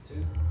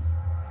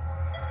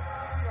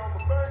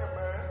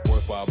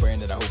WorthWhile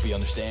brand, and I hope you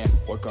understand.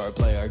 Work hard,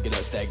 play hard, get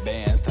up, stack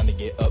bands. Time to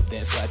get up,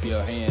 then clap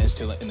your hands.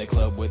 Chillin' in the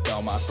club with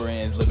all my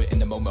friends. Living in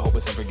the moment, hope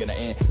it's never gonna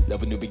end.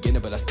 Love a new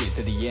beginning, but I skip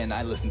to the end.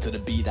 I listen to the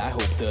beat, I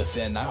hope to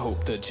ascend. I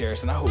hope to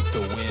cherish, and I hope to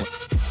win.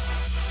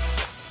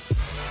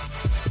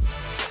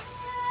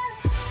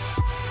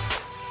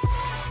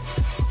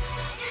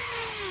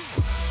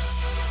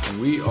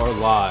 We are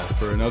live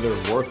for another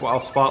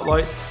WorthWhile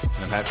Spotlight,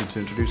 and I'm happy to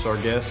introduce our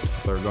guest,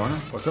 Blair Garner.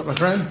 What's up, my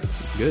friend?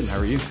 Good, how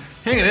are you?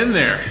 Hanging in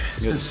there.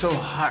 It's Good. been so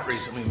hot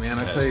recently, man.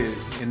 I tell you,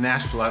 in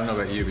Nashville, I don't know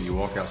about you, but you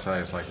walk outside,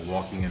 it's like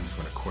walking into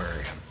an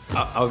aquarium.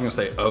 I was going to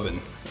say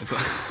oven. It's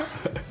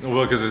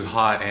Well, because it's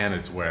hot and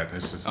it's wet.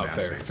 It's just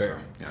nasty. fair. So,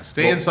 yeah,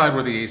 stay inside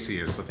where the AC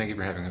is, so thank you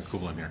for having it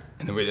cool in here.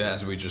 And then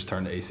as we just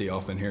turned the AC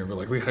off in here, we're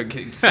like, we got to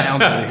get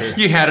sound in here.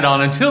 You had it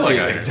on until I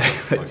got here.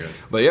 Exactly. All good.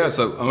 But yeah,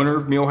 so owner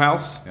of Mule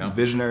House, Yeah.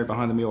 visionary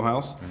behind the Mule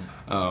House.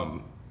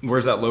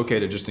 Where's that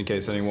located, just in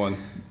case anyone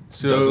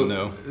So doesn't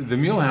know? the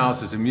Mule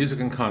House is a music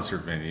and concert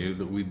venue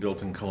that we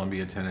built in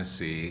Columbia,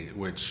 Tennessee,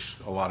 which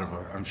a lot of,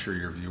 I'm sure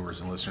your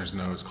viewers and listeners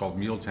know, is called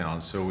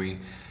Muletown. So we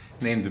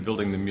named the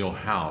building the Mule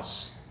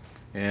House.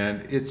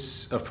 And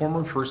it's a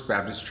former First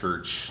Baptist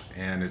church,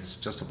 and it's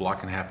just a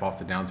block and a half off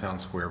the downtown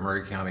square.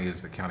 Murray County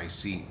is the county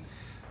seat.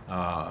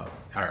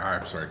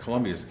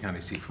 Columbia is the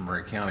county seat for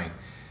Murray County.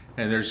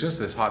 And there's just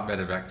this hotbed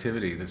of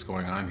activity that's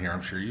going on here,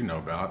 I'm sure you know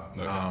about.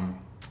 Okay.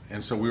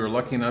 And so we were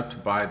lucky enough to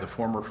buy the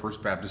former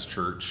First Baptist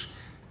Church,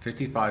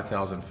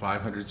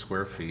 55,500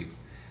 square feet,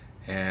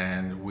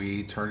 and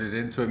we turned it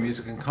into a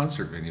music and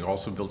concert venue,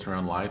 also built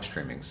around live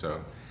streaming. So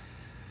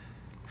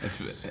I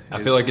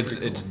feel like it's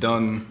pretty cool.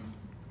 done.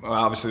 Well,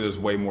 obviously, there's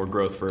way more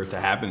growth for it to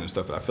happen and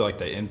stuff, but I feel like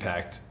the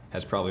impact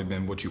has probably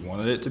been what you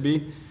wanted it to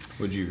be.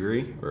 Would you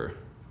agree? Or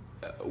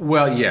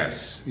Well,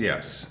 yes.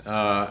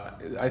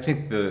 I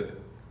think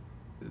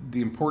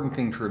the important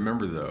thing to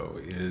remember, though,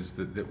 is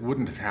that it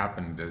wouldn't have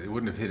happened, it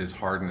wouldn't have hit as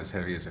hard and as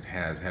heavy as it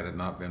has had it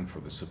not been for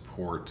the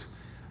support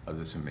of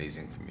this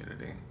amazing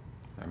community.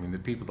 I mean, the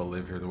people that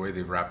live here, the way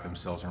they've wrapped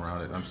themselves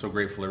around it, I'm so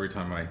grateful every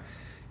time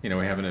we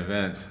have an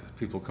event,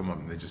 people come up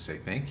and they just say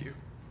thank you.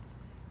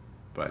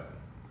 But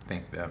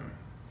thank them.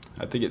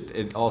 I think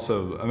it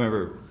also, I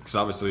remember, because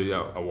obviously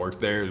I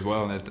worked there as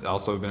well, and it's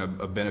also been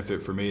a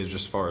benefit for me, is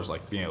just as far as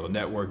like being able to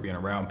network, being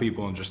around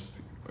people, and just,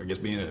 I guess,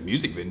 being in a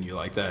music venue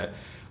like that.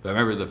 But I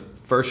remember the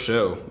first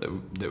show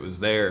that was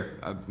there,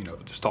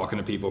 just talking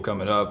to people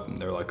coming up,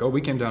 and they're like, oh,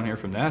 we came down here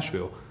from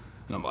Nashville.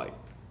 And I'm like,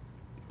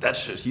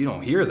 that's just, you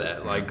don't hear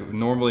that. Like,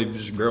 normally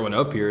just growing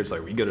up here, it's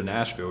like, we go to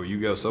Nashville, you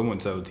go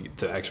so-and-so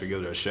to actually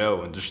go to a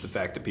show, and just the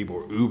fact that people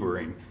are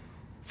Ubering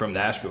from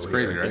Nashville. It's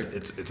crazy, here, right?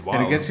 It's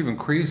wild. And it gets even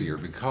crazier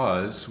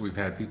because we've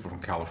had people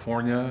from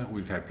California,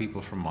 we've had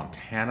people from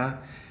Montana,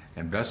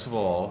 and best of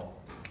all,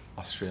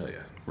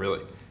 Australia.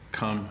 Really?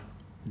 Come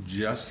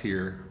just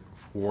here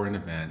for an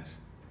event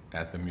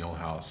at the Mule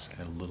House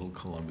in Little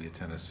Columbia,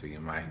 Tennessee,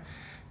 in my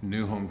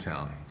new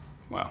hometown.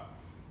 Wow,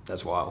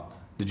 that's wild.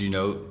 Did you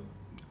know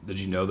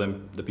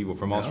them, the people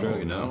from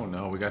Australia?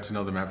 No. We got to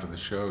know them after the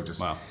show.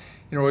 Just, Wow.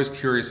 Always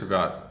curious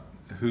about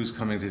who's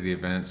coming to the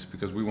events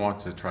because we want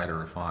to try to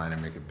refine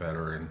and make it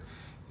better and,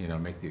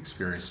 make the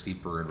experience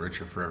deeper and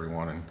richer for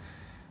everyone. And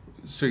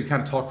so you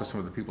kind of talk with some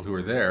of the people who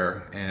are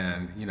there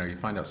and, you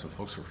find out some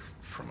folks were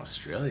from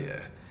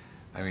Australia.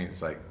 I mean,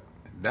 it's like,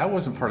 that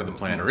wasn't part of the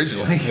plan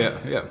originally.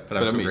 Yeah. But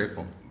I'm so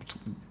grateful.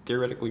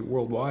 Theoretically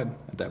worldwide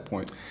at that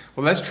point.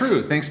 Well, that's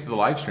true, thanks to the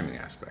live streaming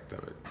aspect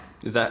of it.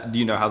 Do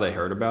you know how they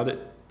heard about it?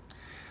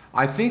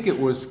 I think it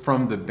was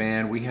from the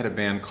band. We had a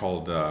band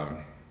called, was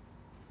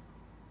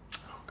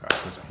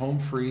it Home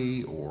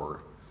Free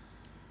or...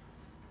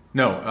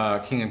 No,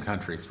 King and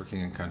Country, for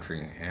King and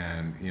Country.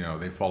 And,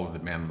 they followed the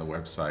band on the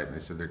website and they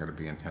said they're going to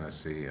be in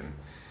Tennessee. And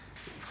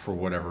for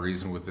whatever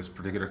reason with this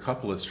particular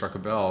couple, it struck a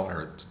bell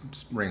or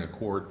rang a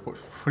chord. What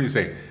do you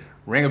say?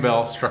 Rang a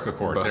bell, struck a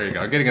chord. There you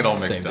go. I'm getting it all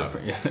mixed up.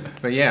 Yeah.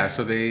 But yeah,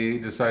 so they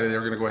decided they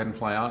were going to go ahead and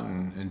fly out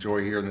and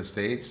enjoy here in the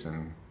States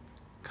and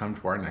come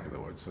to our neck of the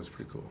woods. So it's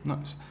pretty cool.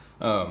 Nice.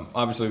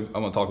 Obviously, I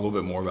want to talk a little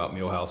bit more about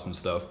Mule House and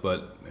stuff,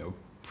 but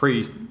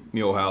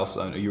pre-Mule House,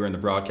 I know you were in the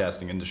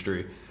broadcasting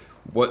industry.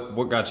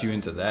 What got you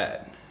into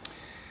that?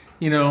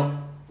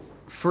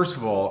 First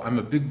of all, I'm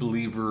a big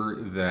believer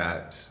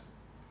that,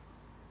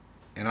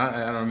 and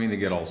I don't mean to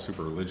get all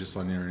super religious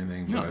on you or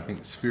anything, but No. I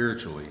think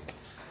spiritually,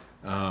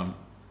 God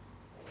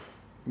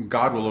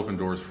will open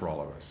doors for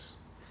all of us.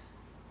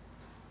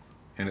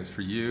 And it's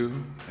for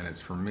you and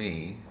it's for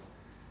me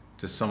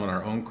to summon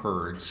our own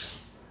courage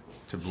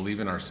to believe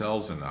in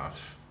ourselves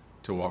enough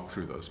to walk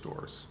through those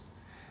doors.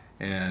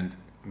 And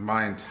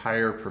my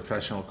entire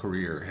professional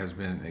career has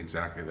been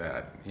exactly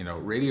that.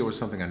 Radio was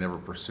something I never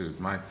pursued.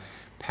 My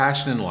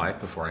passion in life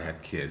before I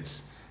had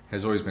kids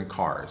has always been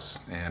cars.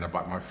 And I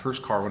bought my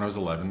first car when I was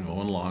 11,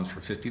 mowing lawns for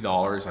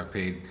 $50. I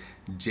paid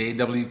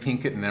J.W.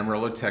 Pinkett in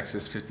Amarillo,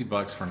 Texas, $50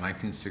 for a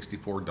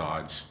 1964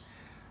 Dodge.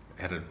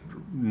 It had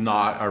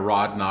a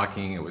rod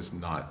knocking. It was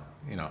not,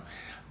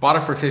 bought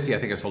it for 50. I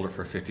think I sold it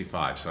for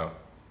 55. So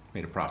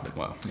made a profit.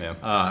 Wow. Yeah.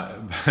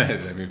 But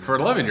I mean, for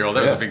an 11-year-old,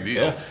 that was a big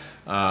deal. Yeah.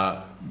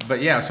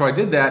 But yeah, so I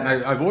did that,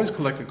 and I've always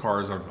collected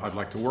cars. I'd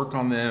like to work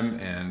on them,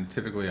 and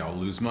typically I'll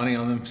lose money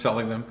on them,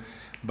 selling them.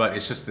 But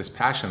it's just this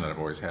passion that I've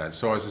always had.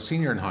 So I was a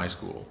senior in high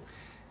school,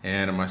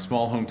 and in my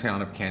small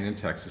hometown of Canyon,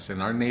 Texas, in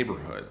our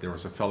neighborhood, there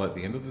was a fella at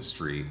the end of the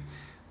street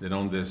that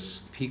owned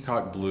this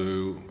peacock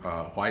blue,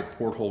 white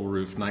porthole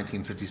roof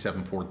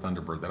 1957 Ford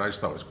Thunderbird that I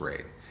just thought was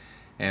great.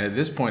 And at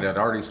this point, I'd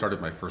already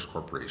started my first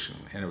corporation,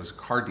 and it was a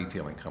car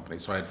detailing company.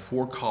 So I had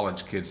 4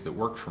 college kids that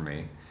worked for me,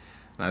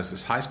 and I was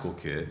this high school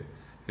kid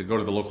who'd go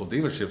to the local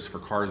dealerships for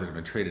cars that had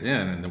been traded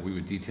in, and then we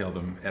would detail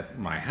them at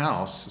my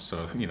house.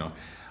 So,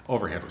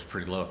 overhead was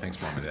pretty low,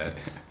 thanks Mom and Dad.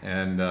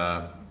 And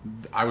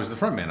I was the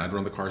front man. I'd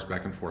run the cars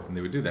back and forth, and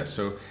they would do that.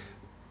 So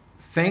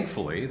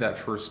thankfully, that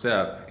first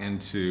step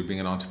into being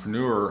an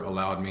entrepreneur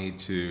allowed me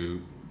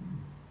to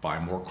buy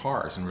more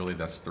cars, and really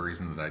that's the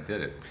reason that I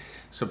did it.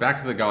 So back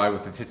to the guy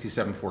with the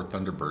 57 Ford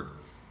Thunderbird.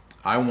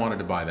 I wanted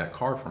to buy that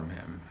car from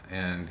him,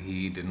 and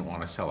he didn't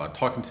want to sell it.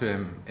 Talking to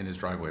him in his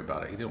driveway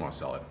about it, he didn't want to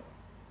sell it.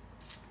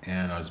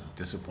 And I was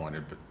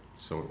disappointed, but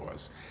so it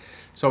was.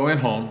 So I went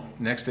home.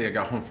 Next day I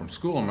got home from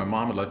school, and my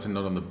mom had left a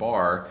note on the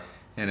bar,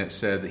 and it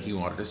said that he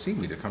wanted to see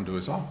me, to come to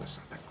his office.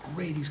 I'm like,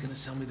 great, he's going to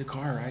sell me the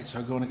car, right? So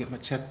I go and I get my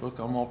checkbook.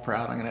 I'm all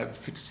proud. I'm going to have a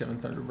 57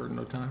 Thunderbird in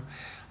no time.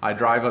 I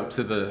drive up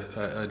to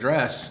the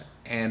address,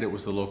 and it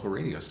was the local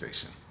radio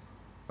station.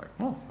 Like,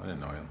 oh, I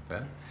didn't know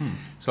that.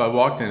 So I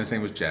walked in. His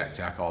name was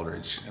Jack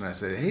Aldridge. And I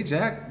said, hey,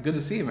 Jack, good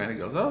to see you, man. He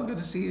goes, oh, good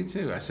to see you,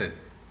 too. I said,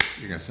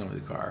 you're going to sell me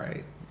the car,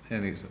 right?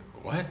 And he said,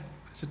 what?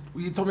 I said,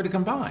 well, you told me to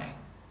come by.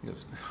 He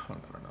goes, oh, no,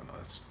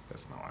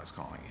 that's not why I was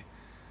calling you.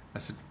 I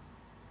said,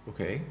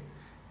 okay.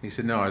 He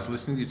said, no, I was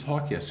listening to you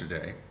talk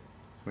yesterday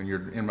when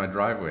you're in my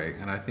driveway,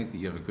 and I think that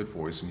you have a good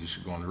voice and you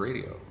should go on the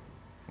radio.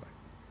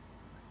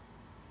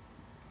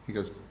 He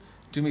goes,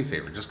 do me a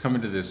favor, just come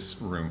into this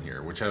room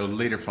here, which I would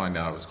later find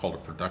out was called a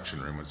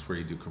production room. It's where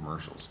you do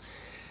commercials.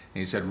 And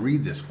he said,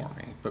 read this for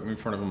me. Put me in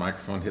front of a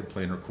microphone, hit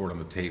play and record on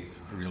the tape,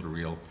 reel to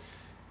reel.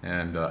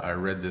 And I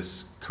read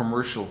this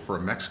commercial for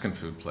a Mexican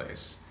food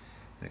place.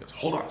 And he goes,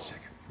 hold on a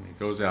second. And he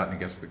goes out and he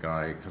gets the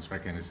guy, comes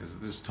back in and says,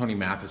 this is Tony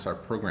Mathis, our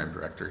program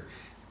director.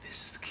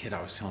 This is the kid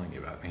I was telling you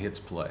about. And he hits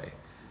play.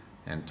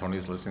 And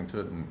Tony's listening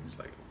to it, and he's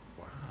like,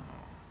 wow.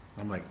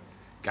 I'm like,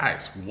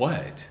 guys,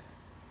 what?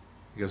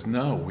 He goes,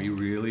 no, we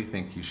really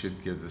think you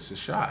should give this a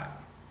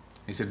shot.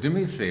 He said, do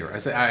me a favor. I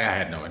said, I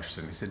had no interest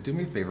in it. He said, do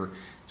me a favor,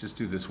 just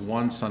do this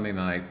one Sunday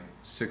night,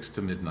 6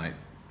 to midnight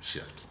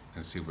shift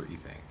and see what you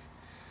think.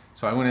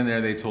 So I went in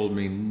there, they told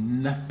me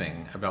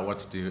nothing about what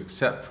to do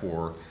except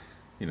for,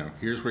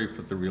 here's where you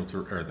put the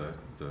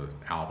the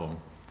album,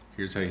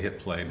 here's how you hit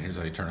play, and here's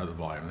how you turn up the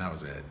volume, and that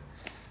was it.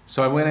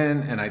 So I went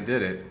in and I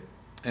did it.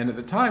 And at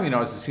the time, I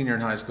was a senior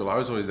in high school, I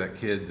was always that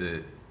kid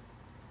that,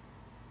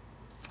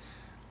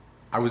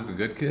 I was the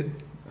good kid.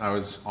 I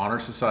was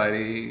honor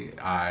society.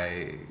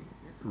 I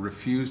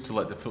refused to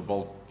let the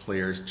football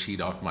players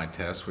cheat off my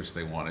tests, which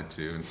they wanted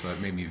to, and so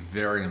it made me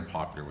very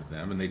unpopular with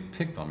them, and they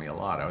picked on me a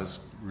lot. I was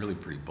really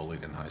pretty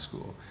bullied in high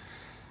school.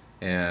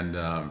 And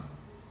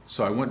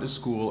so I went to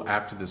school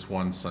after this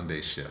one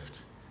Sunday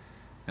shift,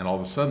 and all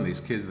of a sudden these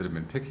kids that had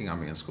been picking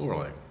on me in school were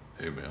like,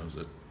 hey man, was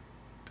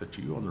that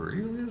you on the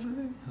radio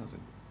yesterday? I was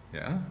like,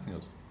 yeah. He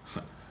goes,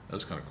 that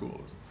was kind of cool.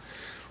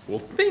 Well,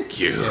 thank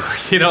you.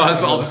 Yeah.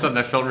 All of a sudden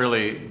I felt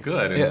really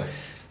good. And yeah.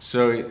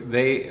 So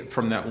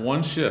from that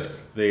one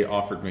shift, they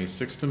offered me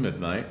 6 to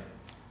midnight.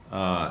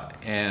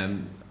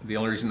 And the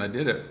only reason I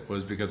did it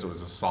was because it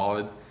was a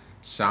solid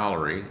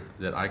salary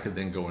that I could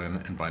then go in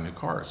and buy new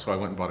cars. So I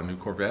went and bought a new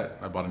Corvette.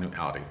 I bought a new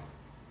Audi.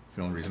 It's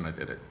the only reason I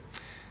did it.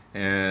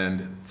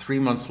 And 3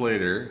 months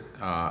later,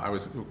 I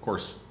was, of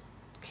course,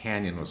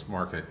 Canyon was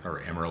market,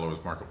 or Amarillo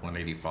was market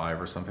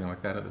 185 or something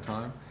like that at the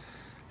time.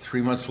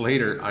 3 months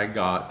later, I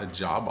got a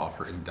job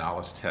offer in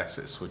Dallas,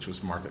 Texas, which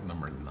was market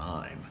number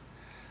 9.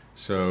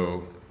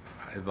 So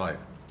I thought,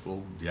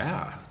 well,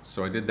 yeah.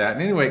 So I did that.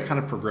 And anyway, it kind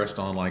of progressed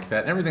on like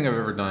that. Everything I've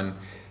ever done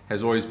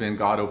has always been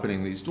God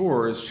opening these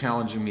doors,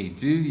 challenging me.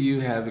 Do you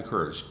have the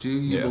courage? Do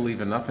you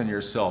believe enough in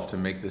yourself to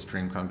make this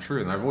dream come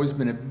true? And I've always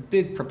been a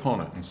big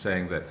proponent in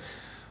saying that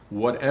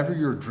whatever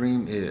your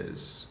dream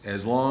is,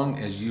 as long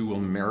as you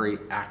will marry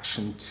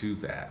action to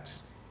that,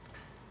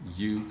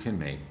 you can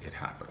make it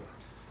happen.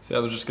 See, I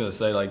was just gonna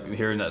say, like,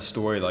 hearing that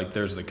story, like,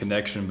 there's a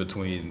connection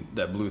between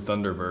that blue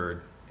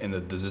Thunderbird and the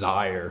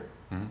desire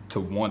to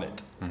want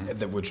it,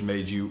 that which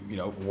made you,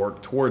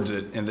 work towards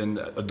it, and then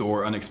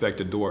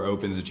unexpected door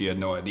opens that you had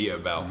no idea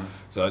about.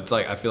 So it's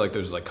like, I feel like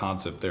there's like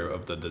concept there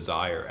of the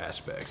desire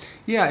aspect.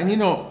 Yeah,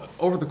 and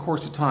over the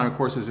course of time, of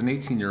course, as an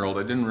 18-year-old,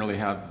 I didn't really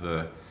have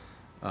the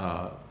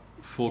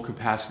full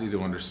capacity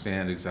to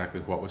understand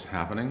exactly what was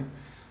happening.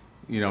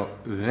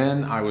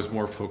 Then I was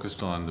more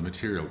focused on the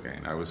material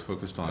gain. I was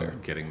focused on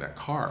getting that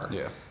car.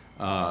 Yeah.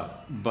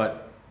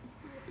 But,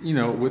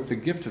 with the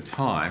gift of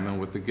time and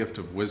with the gift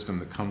of wisdom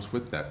that comes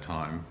with that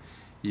time,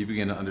 you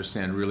begin to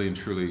understand really and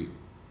truly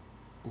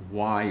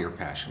why your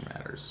passion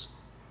matters.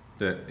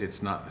 That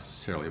it's not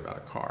necessarily about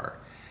a car.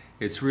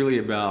 It's really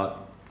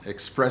about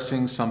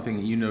expressing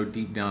something you know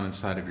deep down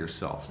inside of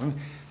yourself.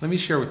 Let me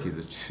share with you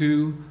the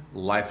 2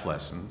 life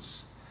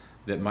lessons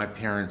that my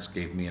parents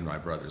gave me and my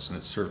brothers, and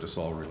it served us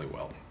all really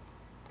well.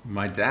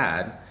 My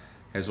dad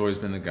has always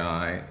been the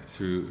guy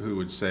who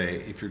would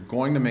say, if you're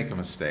going to make a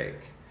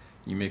mistake,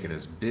 you make it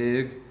as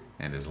big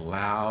and as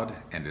loud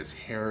and as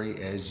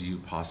hairy as you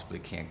possibly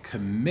can.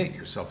 Commit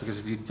yourself, because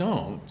if you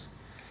don't,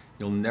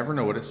 you'll never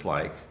know what it's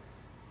like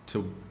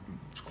to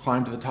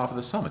climb to the top of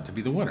the summit, to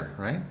be the winner,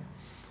 right?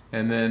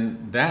 And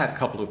then that,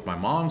 coupled with my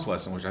mom's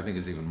lesson, which I think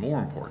is even more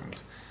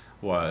important,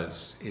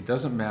 was it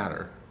doesn't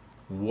matter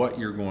what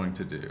you're going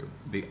to do.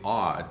 The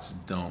odds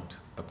don't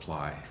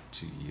apply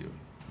to you.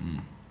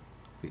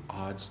 The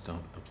odds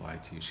don't apply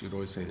to you. She would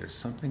always say, there's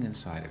something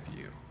inside of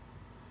you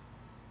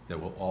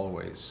that will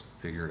always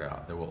figure it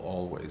out, that will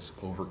always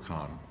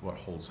overcome what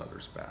holds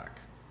others back.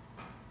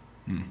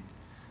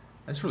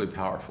 That's really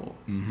powerful.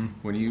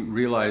 When you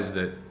realize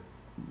that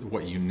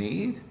what you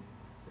need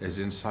is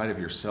inside of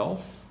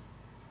yourself,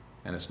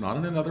 and it's not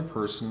in another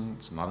person,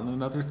 it's not in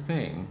another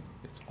thing,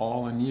 it's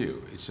all in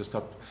you. It's just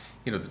up,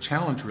 the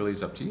challenge really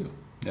is up to you.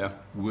 Yeah.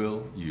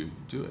 Will you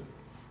do it?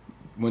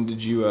 When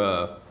did you,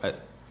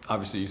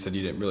 obviously you said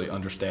you didn't really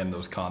understand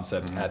those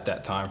concepts at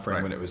that time frame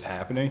Right. when it was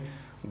happening.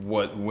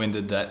 When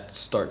did that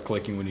start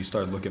clicking when you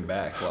started looking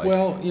back?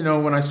 Well,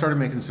 when I started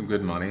making some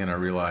good money and I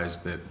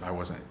realized that I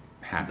wasn't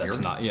happier.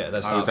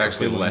 I was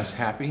actually less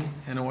happy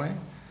in a way.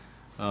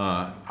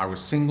 I was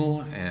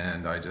single,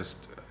 and I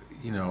just,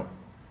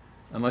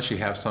 unless you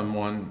have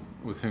someone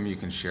with whom you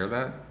can share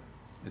that,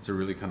 it's a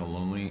really kind of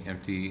lonely,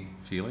 empty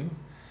feeling.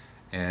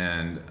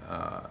 And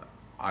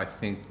I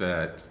think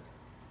that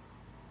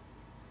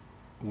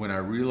when I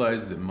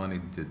realized that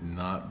money did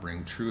not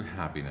bring true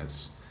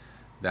happiness,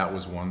 that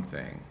was one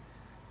thing.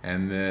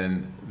 And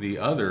then the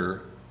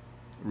other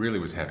really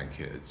was having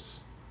kids.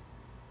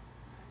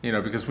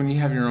 Because when you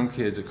have your own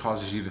kids, it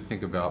causes you to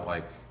think about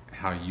like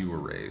how you were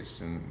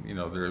raised. And,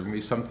 there are going to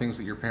be some things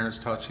that your parents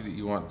taught you that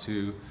you want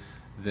to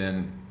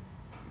then,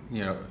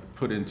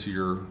 put into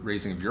your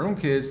raising of your own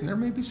kids. And there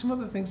may be some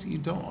other things that you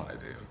don't want to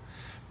do.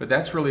 But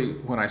that's really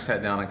when I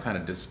sat down and kind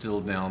of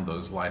distilled down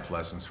those life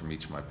lessons from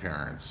each of my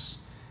parents.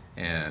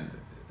 And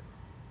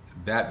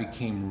that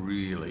became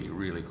really,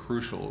 really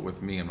crucial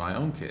with me and my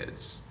own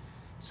kids.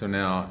 So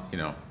now,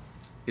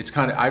 it's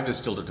I've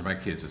distilled it to my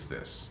kids as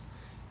this.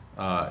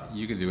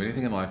 You can do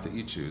anything in life that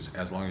you choose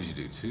as long as you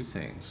do 2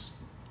 things: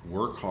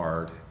 work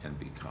hard and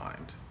be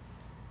kind.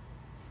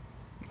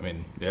 I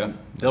mean, yeah.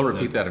 They'll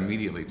repeat that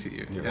immedially to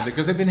you. Yeah.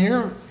 Because they've been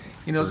here,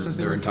 since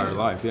their entire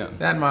life, yeah.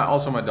 That and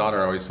also my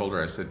daughter, I always told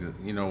her, I said,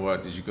 you know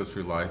what, as you go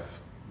through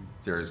life,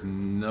 there is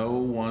no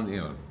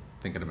one,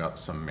 thinking about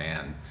some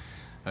man,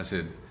 I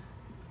said,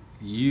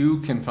 you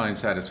can find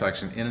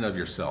satisfaction in and of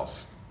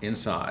yourself,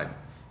 inside.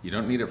 You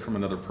don't need it from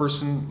another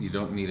person. You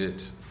don't need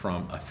it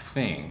from a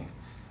thing.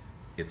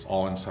 It's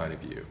all inside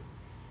of you.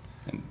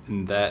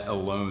 And that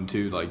alone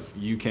too, like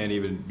you can't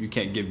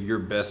give your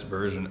best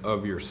version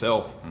of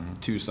yourself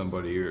to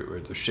somebody or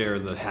to share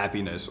the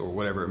happiness or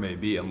whatever it may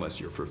be unless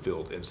you're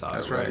fulfilled inside.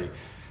 That's already. right.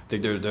 I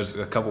think there's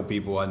a couple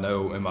people I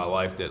know in my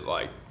life that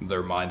like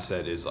their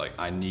mindset is like,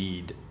 I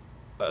need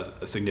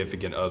a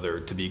significant other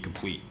to be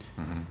complete.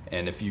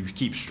 And if you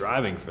keep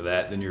striving for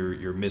that, then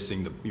you're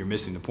missing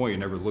the point. You're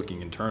never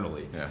looking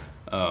internally.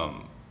 Yeah.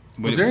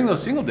 During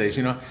those single days,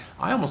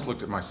 I almost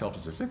looked at myself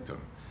as a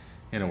victim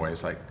in a way.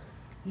 It's like,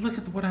 look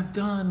at what I've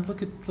done.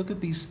 Look at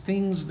these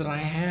things that I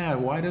have.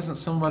 Why doesn't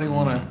somebody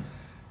want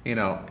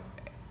to,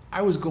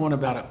 I was going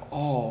about it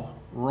all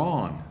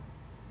wrong.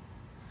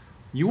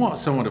 You want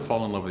someone to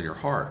fall in love with your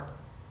heart.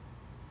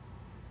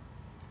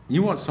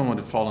 You want someone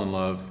to fall in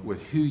love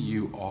with who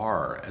you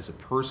are as a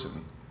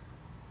person.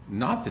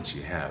 Not that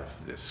you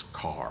have this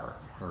car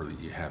or that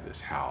you have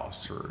this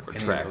house or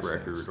track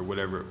record or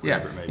whatever it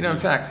may be. In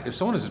fact, if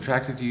someone is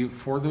attracted to you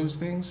for those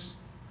things,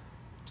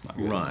 it's not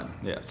good. Run.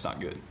 Yeah, it's not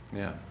good.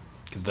 Yeah.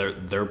 Because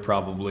they're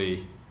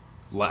probably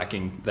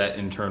lacking that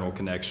internal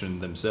connection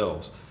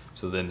themselves.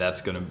 So then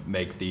that's going to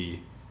make the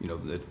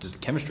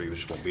chemistry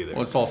just won't be there.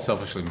 Well, it's all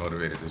selfishly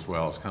motivated as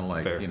well. It's kind of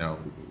like, Fair.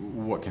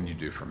 What can you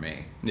do for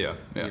me? Yeah.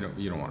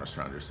 You don't want to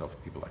surround yourself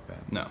with people like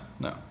that.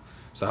 No.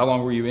 So how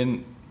long were you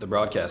in the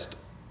broadcast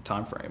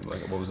time frame?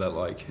 Like, what was that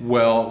like?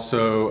 Well,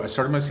 so I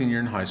started my senior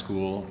in high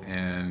school,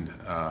 and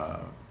I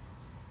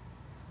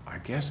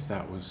guess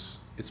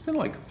it's been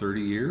like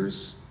 30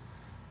 years.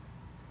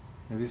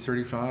 Maybe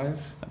 35.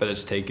 I bet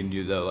it's taken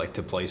you though, like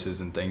to places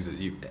and things that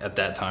you at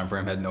that time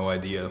frame had no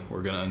idea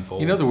were going to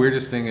unfold. The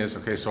weirdest thing is,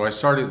 okay, so I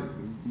started,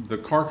 the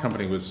car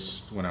company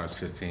was when I was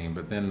 15,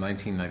 but then in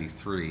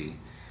 1993,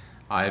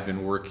 I had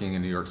been working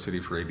in New York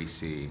City for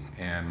ABC,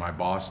 and my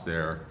boss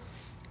there,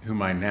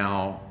 whom I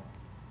now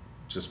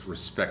just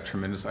respect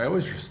tremendously. I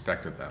always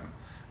respected them,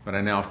 but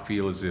I now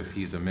feel as if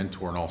he's a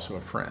mentor and also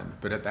a friend.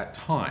 But at that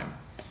time,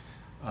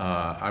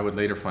 I would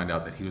later find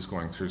out that he was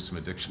going through some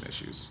addiction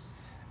issues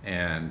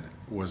and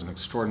was an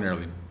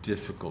extraordinarily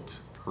difficult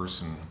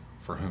person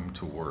for whom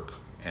to work.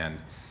 And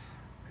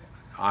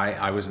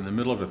I was in the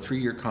middle of a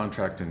 3-year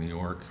contract in New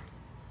York,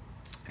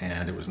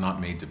 and it was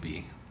not made to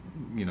be.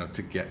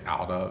 to get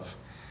out of.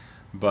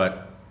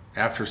 But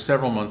after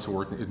several months of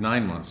working,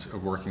 9 months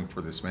of working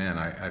for this man,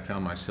 I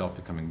found myself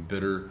becoming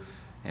bitter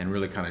and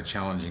really kind of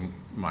challenging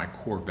my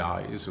core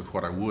values of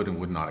what I would and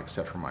would not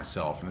accept for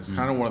myself. And it's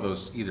kind of one of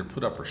those either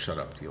put up or shut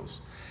up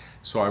deals.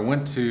 So I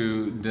went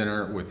to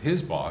dinner with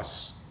his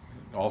boss,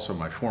 also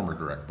my former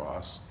direct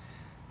boss,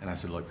 and I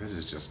said, look, this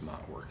is just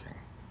not working.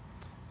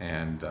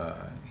 And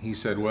he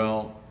said,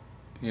 well,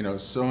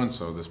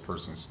 so-and-so, this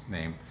person's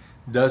name,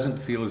 doesn't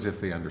feel as if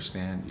they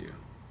understand you.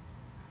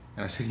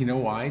 And I said, you know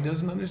why he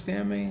doesn't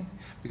understand me?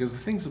 Because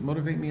the things that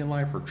motivate me in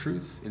life are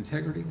truth,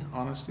 integrity,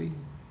 honesty,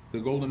 the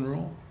golden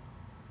rule.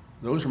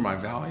 Those are my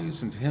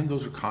values, and to him,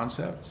 those are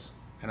concepts.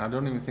 And I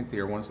don't even think they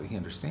are ones that he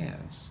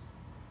understands.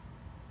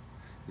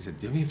 He said,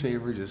 do me a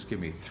favor, just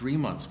give me 3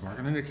 months. Mark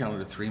it on your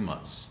calendar, 3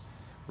 months.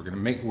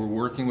 We're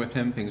working with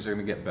him, things are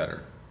gonna get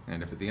better.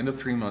 And if at the end of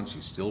 3 months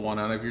you still want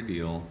out of your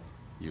deal,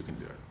 you can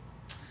do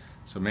it.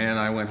 So man,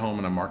 I went home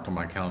and I marked on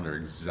my calendar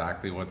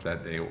exactly what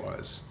that day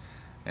was.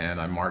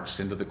 And I marched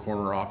into the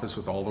corner office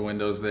with all the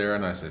windows there,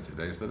 and I said,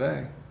 today's the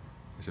day.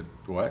 He said,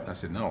 what? I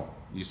said, no,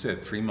 you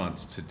said 3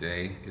 months.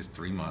 Today is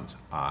 3 months.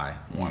 I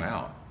want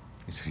out.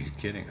 He said, are you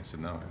kidding? I said,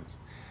 no.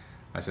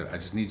 I said, I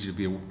just need you to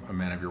be a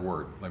man of your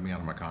word. Let me out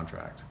of my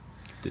contract.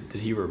 Did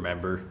he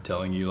remember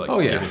telling you,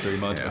 give it 3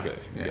 months? Yeah. Okay.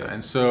 Yeah. Good.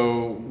 And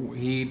so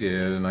he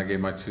did, and I gave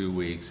my 2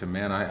 weeks. And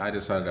man, I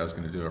decided I was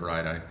going to do it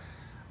right.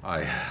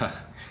 I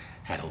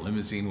had a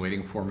limousine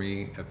waiting for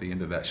me at the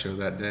end of that show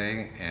that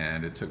day,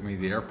 and it took me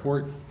to the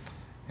airport,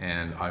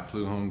 and I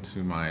flew home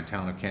to my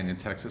town of Canyon,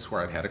 Texas,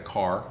 where I'd had a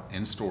car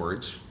in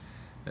storage,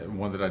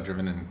 one that I'd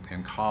driven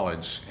in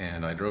college,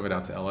 and I drove it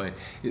out to LA.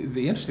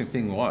 The interesting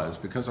thing was,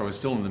 because I was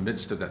still in the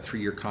midst of that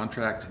 3-year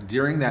contract,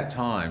 during that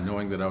time,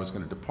 knowing that I was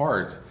going to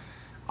depart,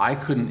 I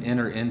couldn't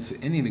enter into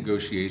any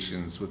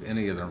negotiations with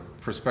any other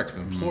prospective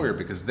employer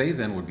because they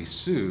then would be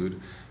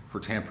sued for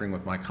tampering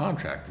with my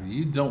contract. And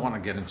you don't want to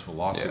get into a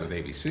lawsuit with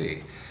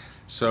ABC.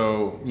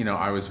 So,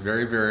 I was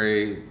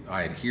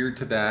I adhered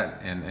to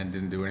that and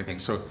didn't do anything.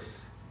 So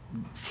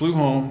flew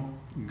home,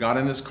 got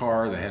in this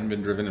car that hadn't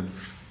been driven in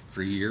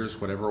 3 years,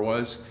 whatever it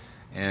was,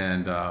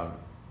 and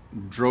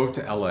drove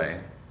to LA.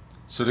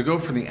 So to go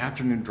from the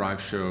afternoon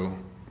drive show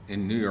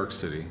in New York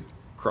City.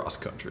 Cross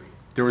country.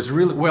 There was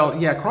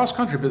cross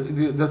country,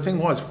 but the thing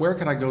was, where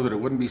could I go that it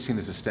wouldn't be seen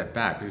as a step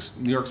back? Because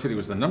New York City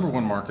was the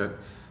 #1 market.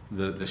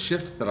 The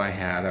shift that I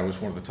had, I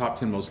was one of the top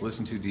 10 most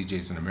listened to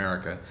DJs in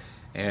America.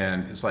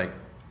 And it's like,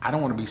 I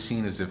don't want to be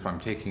seen as if I'm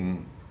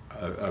taking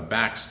a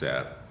back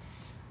step.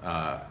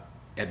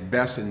 At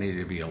best, it needed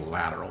to be a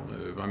lateral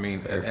move. I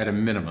mean, at a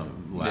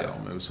minimum, lateral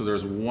move. So there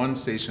was one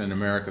station in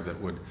America that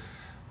would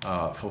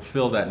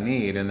fulfill that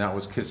need, and that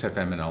was Kiss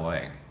FM in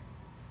LA.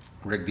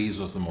 Rick Dees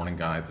was the morning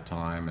guy at the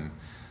time, and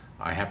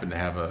I happened to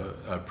have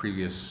a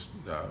previous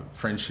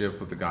friendship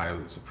with the guy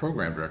who was the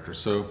program director.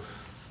 So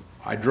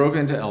I drove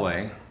into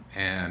LA,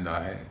 and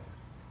I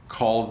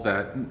called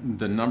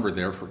the number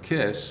there for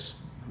Kiss,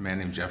 a man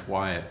named Jeff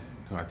Wyatt,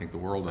 who I think the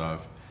world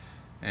of,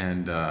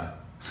 and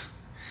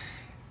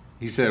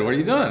he said, what are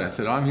you doing? I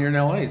said, I'm here in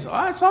LA. He said,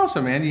 oh, it's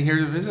awesome, man. You here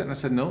to visit? And I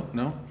said,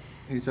 no.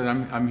 He said,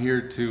 I'm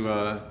here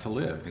to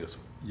live. He goes,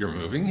 you're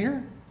moving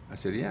here? I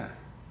said, yeah.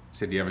 He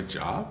said, do you have a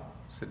job?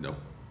 I said, no.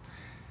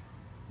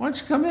 Why don't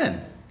you come in?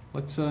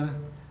 Let's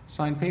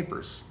sign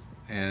papers.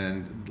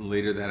 And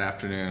later that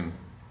afternoon,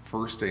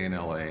 first day in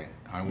LA,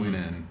 I went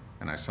in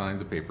and I signed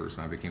the papers,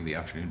 and I became the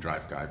afternoon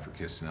drive guy for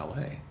Kiss in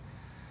LA.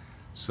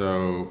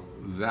 So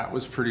that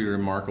was pretty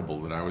remarkable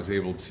that I was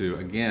able to,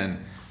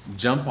 again,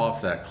 jump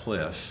off that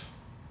cliff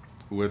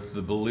with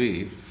the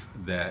belief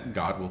that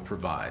God will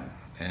provide.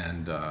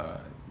 And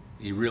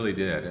he really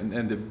did.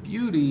 And the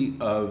beauty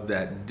of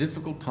that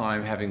difficult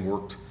time, having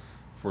worked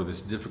for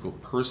this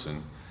difficult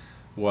person,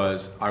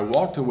 was I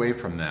walked away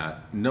from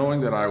that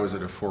knowing that I was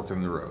at a fork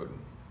in the road.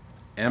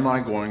 Am I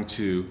going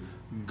to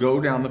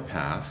go down the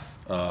path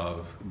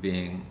of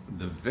being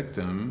the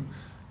victim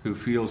who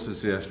feels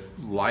as if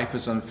life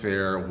is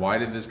unfair? Why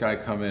did this guy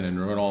come in and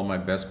ruin all my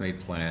best made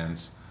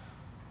plans?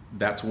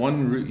 That's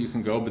one route you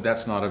can go, but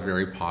that's not a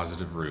very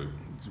positive route.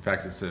 In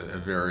fact, it's a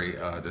very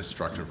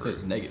destructive route.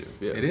 It's negative,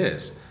 yeah. It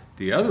is.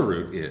 The other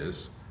route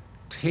is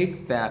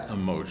take that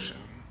emotion,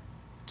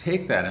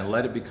 take that and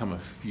let it become a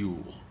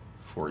fuel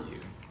for you.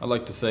 I'd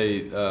like to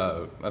say,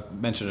 I've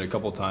mentioned it a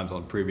couple of times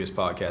on previous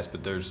podcasts,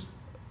 but there's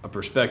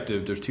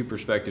two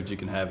perspectives you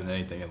can have in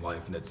anything in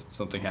life, and it's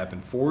something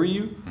happened for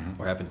you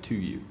or happened to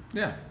you.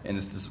 Yeah. And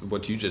it's just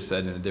what you just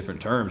said in a different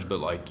terms, but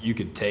like you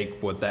could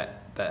take what that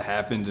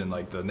happened and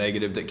like the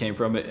negative that came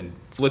from it and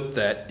flip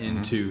that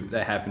into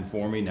that happened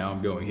for me, now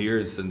I'm going here,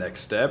 it's the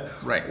next step.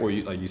 Right. Or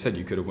you, like you said,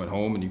 you could have went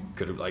home and you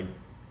could have like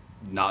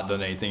not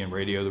done anything in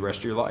radio the rest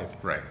of your life.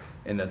 Right.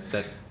 And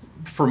that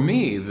for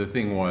me, the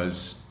thing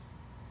was,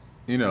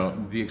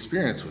 the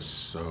experience was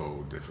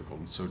so difficult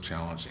and so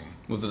challenging.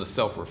 Was it a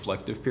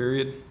self-reflective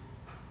period?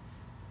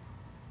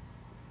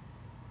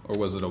 Or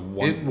was it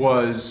It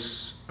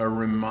was a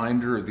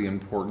reminder of the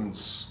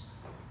importance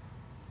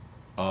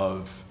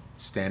of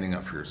standing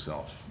up for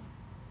yourself.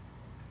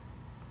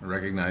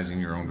 recognizing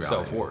your own value.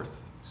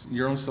 Self-worth.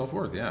 Your own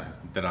self-worth, yeah,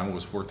 that I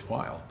was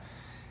worthwhile.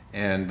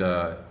 And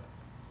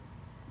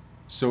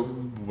so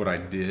what I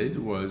did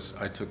was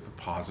I took the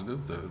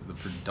positive, the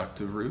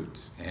productive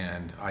route,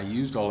 and I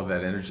used all of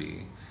that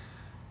energy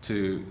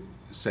to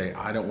say,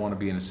 I don't want to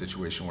be in a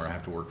situation where I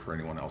have to work for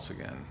anyone else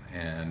again.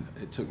 And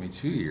it took me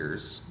 2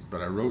 years,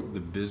 but I wrote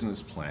the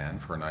business plan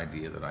for an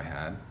idea that I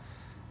had,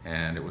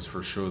 and it was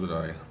for a show that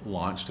I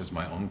launched as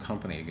my own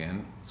company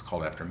again. It's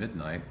called After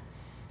Midnight.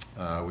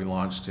 We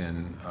launched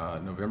in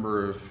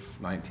November of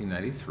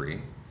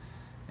 1993,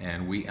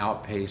 and we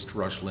outpaced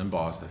Rush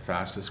Limbaugh's the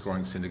fastest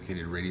growing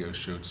syndicated radio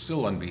show,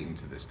 still unbeaten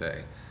to this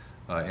day,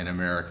 in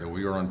America.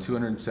 We were on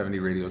 270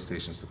 radio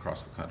stations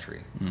across the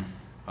country.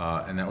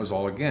 And that was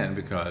all, again,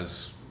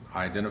 because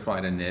I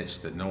identified a niche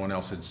that no one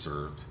else had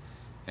served,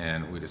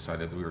 and we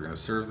decided that we were going to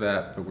serve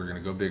that, but we were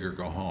going to go big or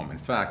go home. In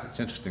fact,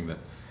 it's interesting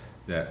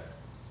that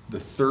the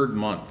third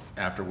month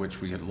after which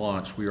we had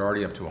launched, we were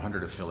already up to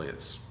 100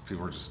 affiliates.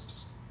 People were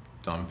just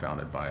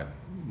dumbfounded by it,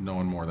 no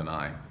one more than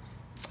I.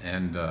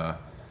 And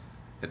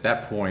at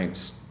that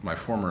point, my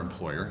former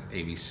employer,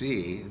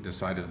 ABC,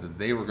 decided that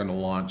they were going to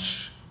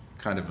launch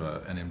kind of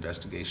an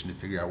investigation to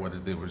figure out whether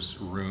there was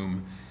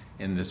room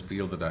in this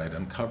field that I had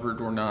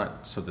uncovered or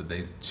not, so that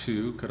they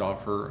too could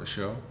offer a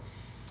show.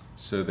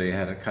 So they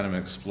had a kind of an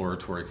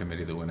exploratory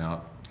committee that went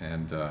out,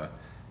 and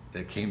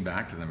they came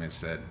back to them and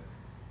said,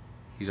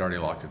 he's already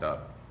locked it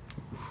up.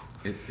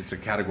 It's a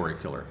category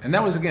killer. And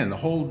that was, again, the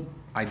whole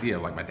idea,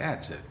 like my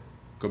dad said,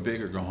 go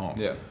big or go home.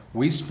 Yeah.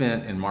 We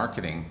spent in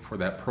marketing for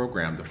that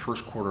program, the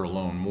first quarter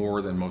alone,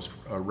 more than most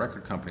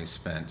record companies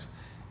spent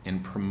in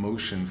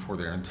promotion for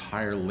their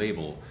entire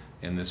label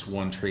in this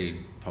one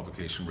trade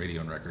publication,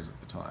 Radio and Records at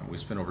the time. We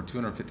spent over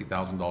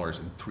 $250,000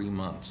 in 3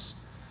 months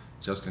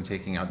just in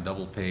taking out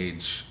double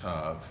page,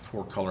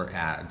 4-color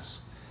ads.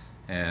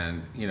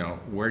 And, you know,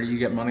 where do you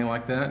get money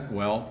like that?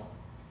 Well,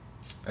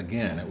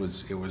 again, it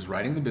was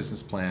writing the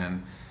business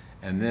plan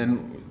and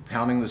then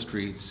pounding the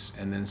streets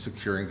and then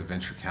securing the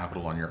venture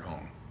capital on your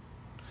own.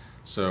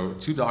 So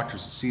 2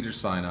 doctors at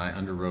Cedars-Sinai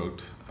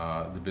underwrote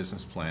the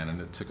business plan,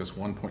 and it took us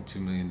 $1.2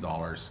 million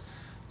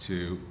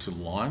to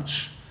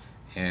launch.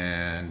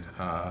 And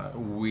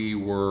we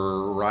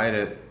were right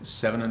at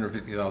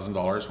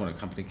 $750,000 when a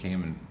company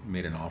came and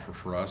made an offer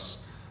for us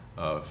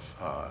of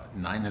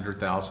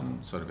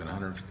 $900,000, so it would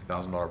have been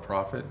 $150,000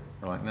 profit.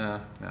 We're like, nah,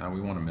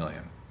 we want $1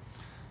 million.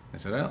 They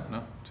said, oh,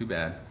 no, too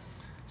bad.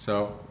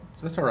 So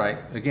that's all right.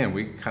 Again,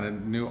 we kind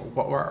of knew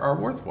what our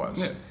worth was.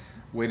 Yeah.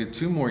 Waited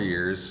 2 more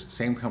years.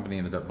 Same company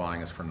ended up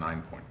buying us for $9.2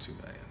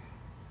 million.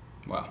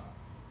 Wow,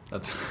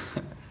 that's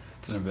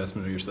an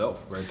investment of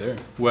yourself right there.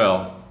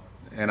 Well,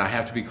 and I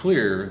have to be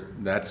clear,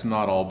 that's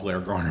not all Blair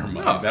Garner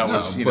money.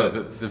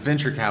 The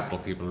venture capital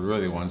people are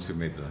really the ones who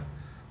made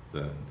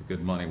the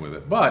good money with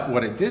it. But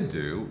what it did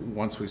do,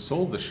 once we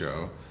sold the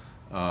show,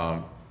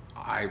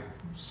 I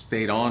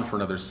stayed on for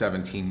another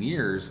 17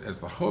 years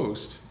as the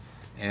host,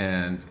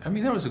 and I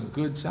mean that was a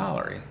good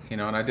salary, you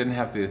know, and I didn't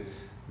have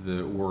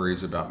the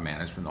worries about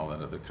management, all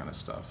that other kind of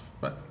stuff.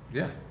 But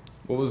yeah.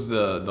 What was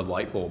the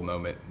light bulb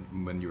moment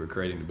when you were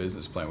creating the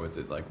business plan with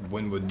it? Like,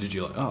 did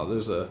you like, oh,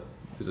 there's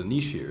a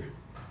niche here?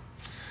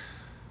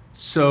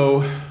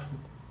 So,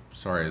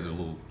 sorry, it's a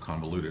little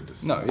convoluted to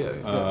say. No,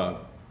 yeah.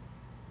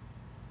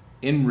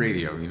 In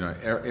radio, you know,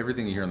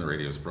 everything you hear on the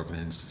radio is broken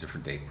into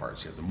different day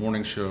parts. You have the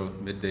morning show,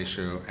 midday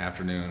show,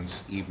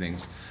 afternoons,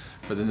 evenings,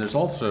 but then there's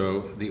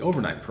also the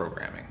overnight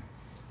programming.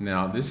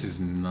 Now, this is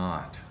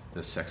not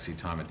the sexy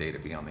time of day to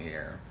be on the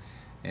air.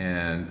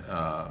 And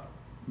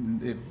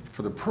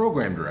for the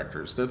program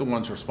directors, they're the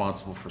ones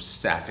responsible for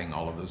staffing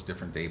all of those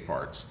different day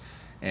parts.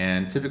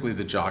 And typically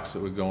the jocks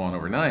that would go on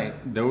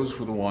overnight, those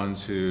were the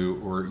ones who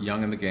were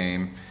young in the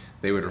game.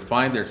 They would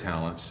refine their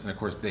talents, and of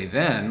course they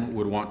then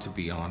would want to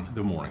be on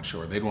the morning show,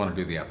 or they'd want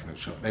to do the afternoon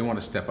show. They want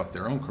to step up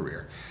their own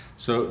career.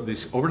 So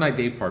this overnight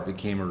day part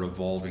became a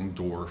revolving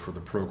door for the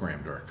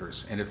program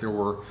directors. And if there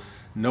were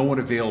no one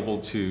available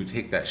to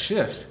take that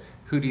shift,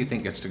 who do you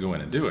think gets to go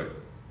in and do it?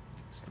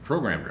 It's the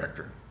program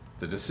director,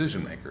 the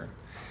decision maker.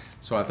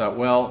 So I thought,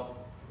 well,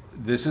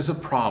 this is a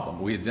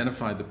problem. We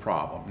identified the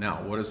problem.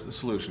 Now, what is the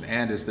solution?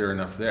 And is there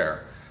enough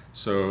there?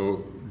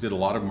 So did a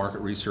lot of market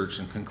research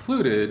and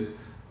concluded,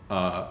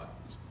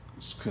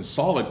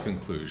 solid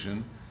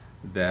conclusion,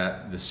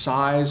 that the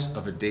size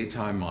of a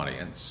daytime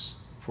audience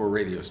for a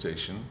radio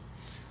station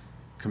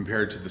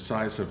compared to the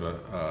size of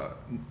a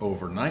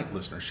overnight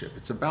listenership,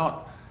 it's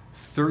about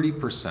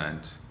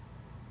 30%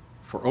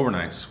 for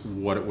overnights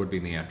what it would be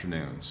in the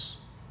afternoons.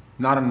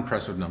 Not an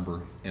impressive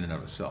number in and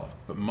of itself.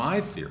 But my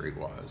theory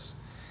was,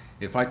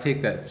 if I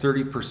take that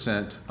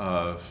 30%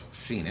 of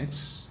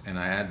Phoenix and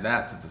I add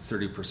that to the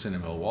 30%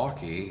 of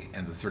Milwaukee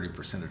and the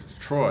 30% of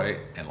Detroit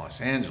and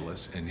Los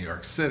Angeles and New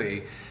York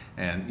City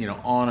and, you know,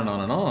 on and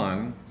on and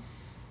on,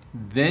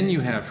 then you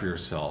have for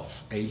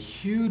yourself a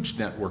huge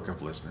network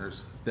of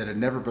listeners that had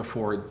never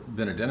before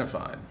been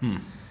identified.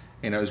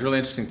 And it was really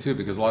interesting too,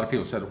 because a lot of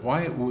people said,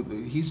 why,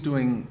 he's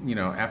doing, you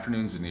know,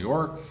 afternoons in New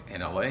York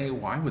and LA,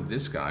 why would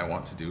this guy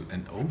want to do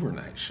an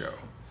overnight show?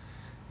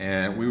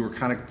 And we were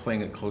kind of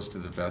playing it close to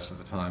the vest at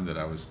the time that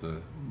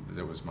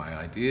it was my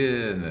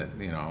idea and that,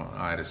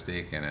 I had a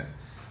stake in it.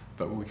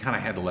 But we kind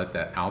of had to let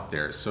that out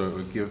there so it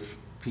would give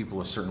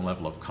people a certain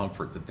level of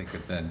comfort that they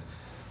could then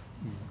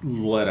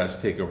let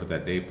us take over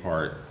that day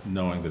part,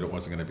 knowing that it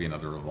wasn't going to be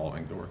another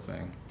revolving door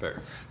thing.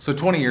 Fair. So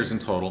 20 years in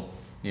total.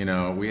 We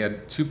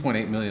had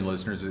 2.8 million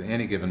listeners at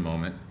any given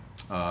moment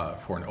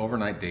for an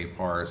overnight day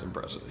part. That's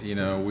impressive.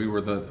 We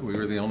were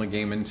the only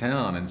game in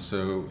town, and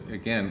so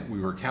again,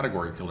 we were a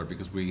category killer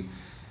because we,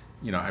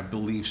 I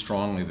believe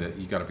strongly that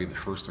you got to be the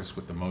firstest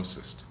with the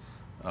mostest.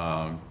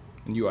 And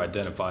you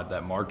identified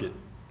that market.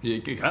 You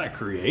kind of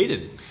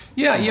created.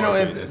 Yeah,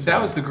 and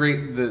that was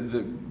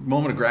the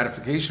moment of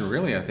gratification.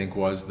 Really, I think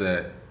was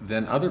that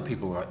then other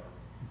people were like,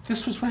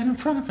 this was right in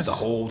front of us the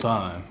whole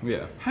time.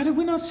 Yeah. How did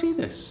we not see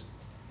this?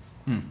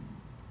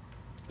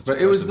 But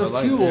it was the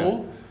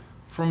fuel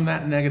from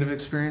that negative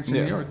experience in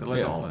New York that led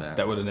to all of that.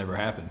 That would have never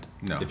happened.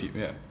 No.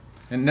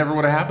 It never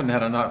would have happened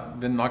had I not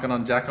been knocking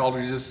on Jack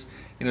Aldridge's,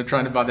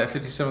 trying to buy that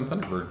 57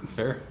 Thunderbird.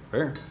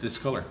 Fair. This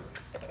color,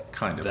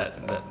 kind of.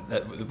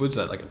 That was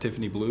that like a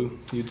Tiffany blue,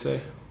 you'd say?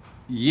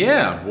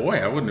 Yeah, boy,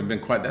 I wouldn't have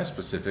been quite that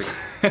specific.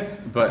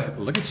 But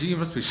look at you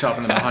must be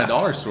shopping in the high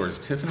dollar stores,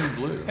 Tiffany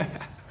blue.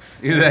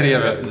 Either that or you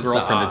have a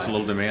girlfriend that's a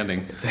little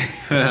demanding.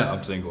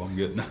 I'm single, I'm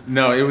good.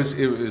 No, it was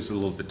a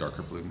little bit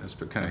darker blue than this,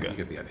 but kind of you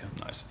get the idea.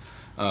 Nice.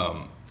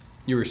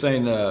 You were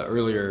saying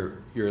earlier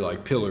you're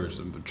like pillars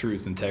of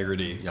truth,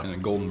 integrity, and a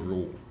golden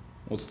rule.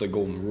 What's the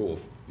golden rule,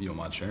 if you don't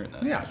mind sharing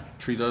that? Yeah,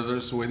 treat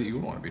others the way that you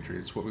would want to be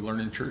treated. It's what we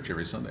learned in church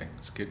every Sunday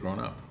as a kid growing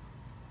up.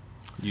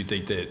 You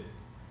think that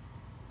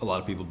a lot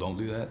of people don't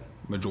do that?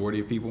 Majority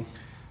of people?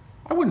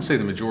 I wouldn't say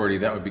the majority.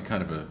 That would be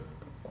kind of a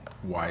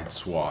wide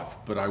swath.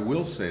 But I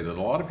will say that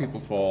a lot of people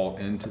fall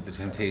into the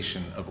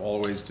temptation of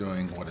always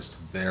doing what is to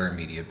their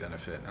immediate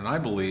benefit. And I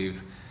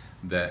believe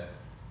that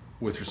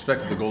with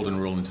respect to the golden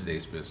rule in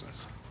today's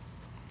business,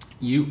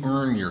 you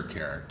earn your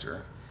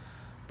character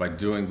by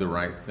doing the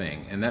right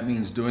thing. And that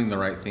means doing the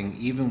right thing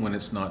even when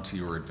it's not to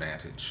your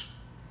advantage.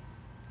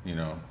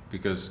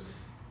 Because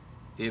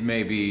it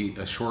may be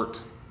a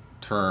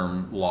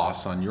short-term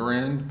loss on your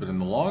end, but in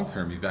the long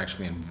term, you've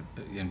actually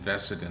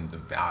invested in the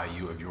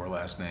value of your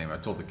last name. I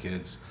told the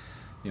kids,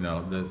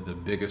 the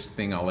biggest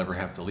thing I'll ever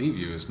have to leave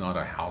you is not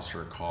a house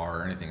or a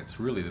car or anything. It's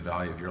really the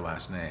value of your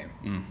last name.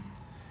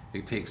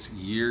 It takes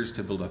years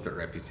to build up that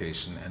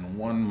reputation, and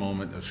one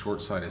moment of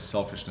short-sighted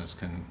selfishness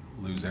can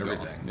lose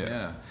everything.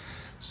 Yeah.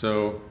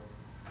 So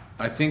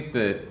I think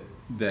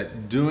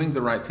that doing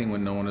the right thing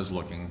when no one is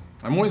looking.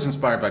 I'm always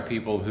inspired by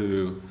people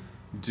who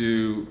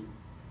do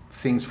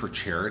things for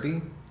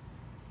charity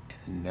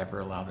and never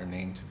allow their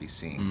name to be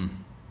seen.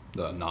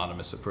 The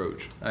anonymous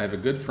approach. I have a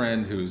good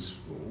friend who's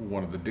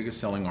one of the biggest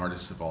selling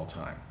artists of all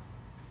time.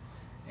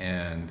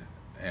 And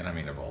I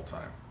mean of all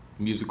time.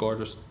 Music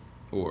artist?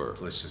 Or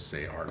let's just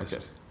say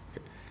artist.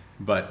 Okay.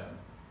 But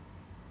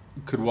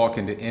could walk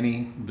into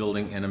any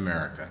building in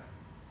America,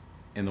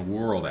 in the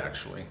world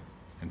actually,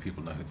 and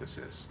people know who this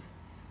is.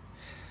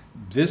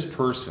 This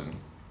person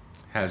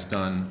has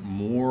done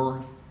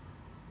more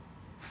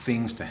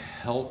things to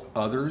help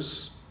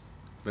others,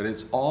 but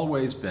it's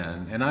always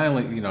been, and I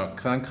only,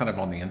 because I'm kind of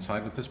on the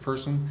inside with this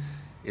person,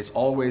 it's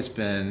always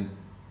been,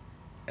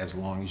 as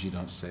long as you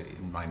don't say,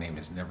 my name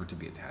is never to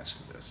be attached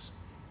to this.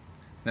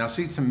 Now,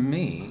 see, to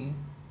me,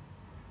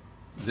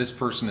 this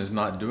person is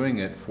not doing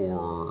it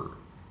for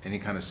any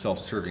kind of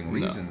self-serving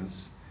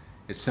reasons. No.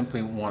 It's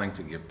simply wanting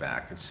to give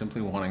back. It's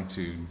simply wanting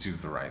to do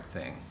the right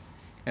thing.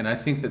 And I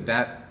think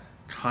that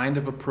kind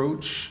of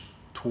approach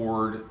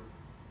toward,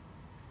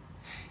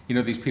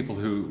 these people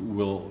who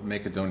will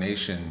make a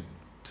donation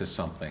to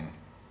something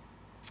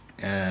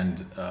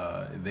and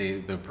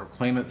they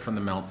proclaim it from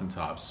the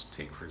mountaintops.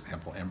 Take, for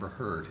example, Amber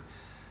Heard,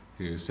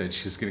 who said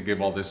she's going to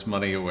give all this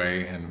money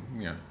away, and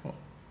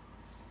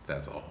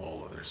that's a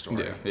whole other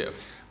story. Yeah.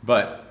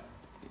 But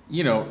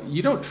you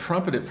don't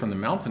trumpet it from the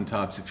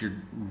mountaintops if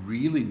you're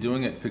really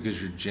doing it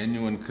because your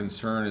genuine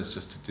concern is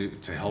just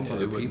to help other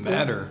people. It wouldn't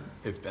matter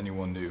if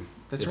anyone knew.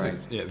 That's right.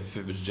 If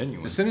it was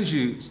genuine. As soon as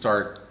you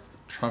start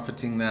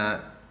trumpeting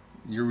that,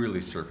 you're really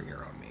serving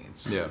your own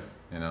needs. Yeah.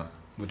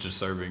 Which is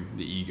serving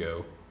the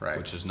ego. Right.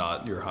 Which is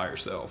not your higher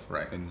self.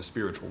 Right. In the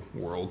spiritual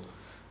world.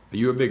 Are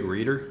you a big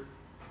reader?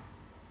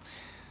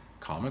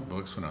 Comic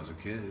books when I was a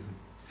kid.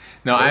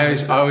 No, I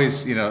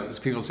always,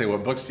 people say,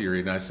 what books do you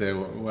read? And I say,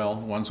 well,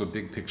 ones with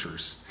big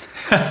pictures.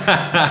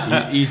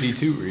 Easy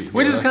to read.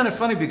 Which is kind of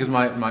funny because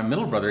my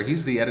middle brother,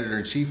 he's the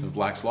editor-in-chief of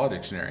Black's Law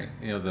Dictionary,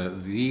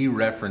 the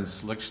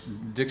reference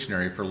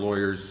dictionary for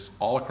lawyers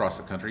all across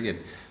the country. He had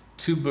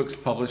 2 books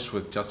published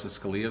with Justice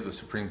Scalia of the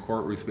Supreme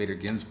Court. Ruth Bader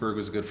Ginsburg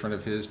was a good friend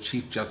of his.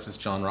 Chief Justice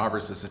John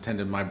Roberts has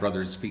attended my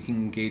brother's speaking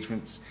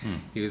engagements.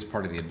 He was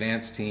part of the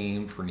advance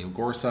team for Neil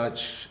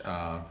Gorsuch,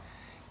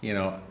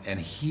 and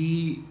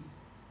he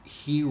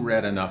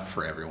read enough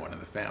for everyone in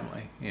the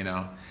family,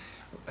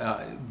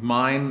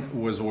 Mine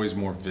was always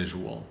more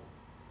visual.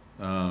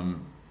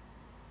 I'm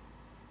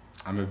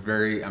a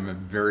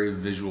very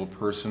visual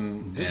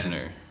person.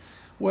 Visionary.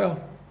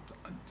 Well,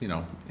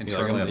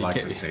 internally I'd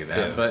like to say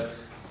that. Yeah. But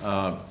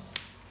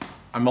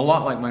I'm a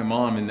lot like my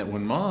mom in that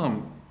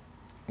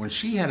when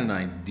she had an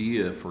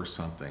idea for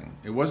something,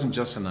 it wasn't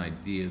just an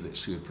idea that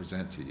she would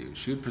present to you.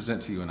 She would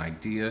present to you an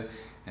idea,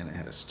 and it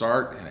had a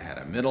start, and it had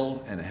a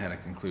middle, and it had a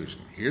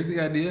conclusion. Here's the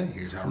idea,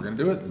 here's how we're going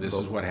to do it, this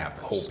is what happens.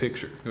 The whole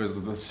picture. It was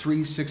the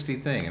 360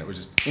 thing, and it was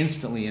just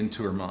instantly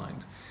into her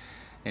mind.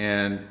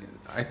 And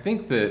I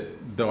think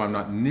that, though I'm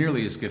not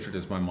nearly as gifted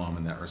as my mom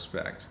in that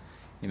respect,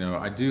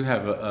 I do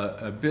have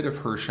a bit of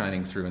her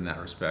shining through in that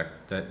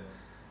respect, that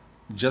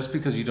just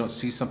because you don't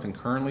see something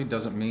currently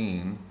doesn't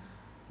mean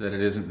that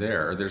it isn't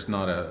there, or there's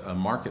not a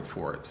market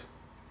for it.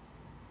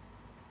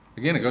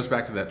 Again, it goes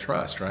back to that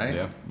trust, right?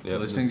 Yeah.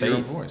 Listening to your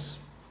own voice.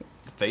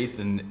 Faith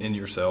in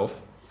yourself,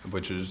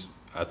 which is,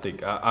 I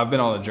think, I've been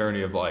on a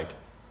journey of like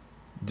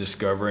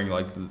discovering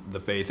like the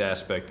faith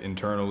aspect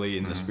internally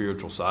and the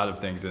spiritual side of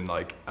things, and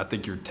like I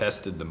think you're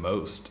tested the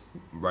most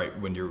right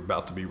when you're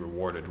about to be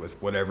rewarded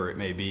with whatever it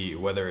may be,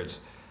 whether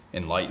it's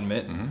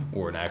enlightenment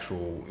or an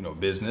actual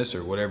business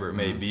or whatever it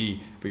may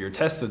be, but you're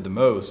tested the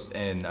most,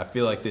 and I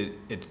feel like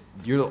that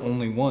you're the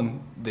only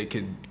one that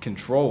can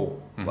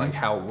control like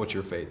what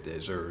your faith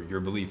is, or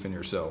your belief in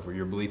yourself, or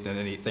your belief in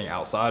anything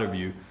outside of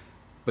you.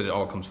 But it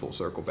all comes full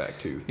circle back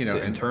to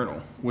the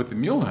internal. With the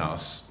Mule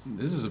House,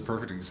 this is a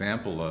perfect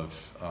example of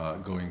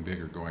going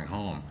big or going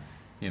home.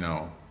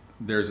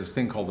 There's this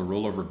thing called the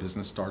Rollover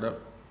Business Startup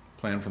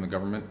Plan from the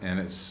government, and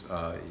it's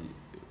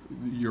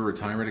your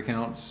retirement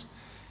accounts.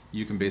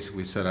 You can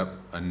basically set up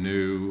a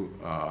new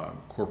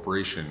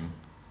corporation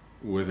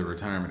with a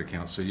retirement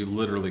account. So you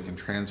literally can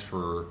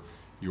transfer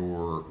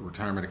your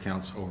retirement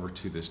accounts over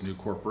to this new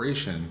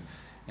corporation,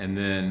 and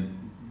then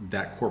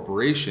that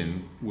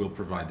corporation will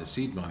provide the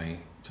seed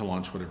money to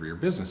launch whatever your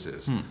business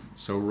is.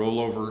 So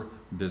Rollover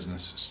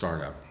Business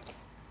Startup.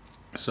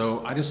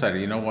 So I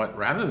decided,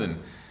 rather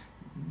than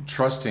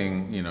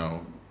trusting,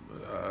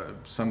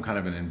 some kind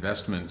of an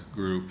investment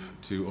group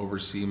to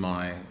oversee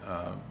my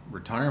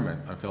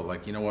retirement, I felt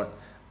like,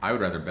 I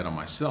would rather bet on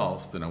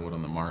myself than I would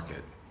on the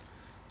market.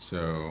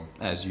 So,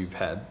 as you've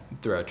had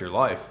throughout your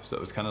life, so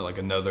it's kind of like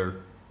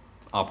another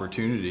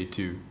opportunity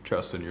to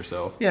trust in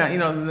yourself. Yeah,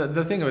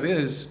 the thing of it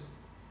is,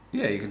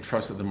 you can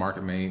trust that the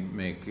market may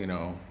make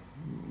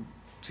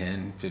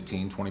 10,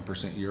 15,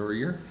 20% year over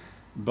year,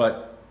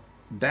 but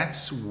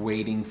that's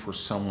waiting for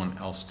someone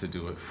else to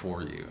do it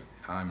for you.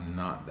 I'm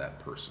not that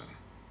person.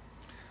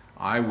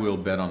 I will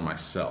bet on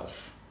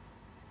myself,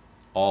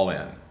 all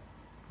in,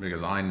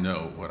 because I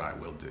know what I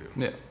will do.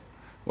 Yeah.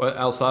 Well,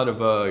 outside of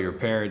your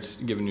parents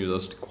giving you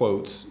those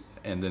quotes,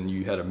 and then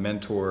you had a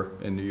mentor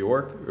in New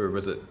York, or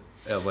was it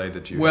LA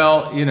that you?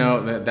 Well,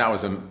 that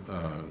was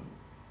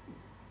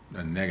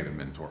a negative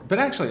mentor. But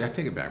actually, I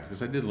take it back,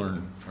 because I did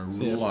learn a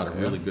lot of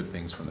really good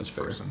things from this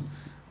person.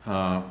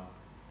 Well,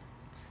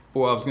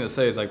 I was going to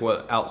say is like,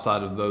 what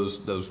outside of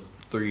those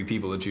three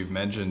people that you've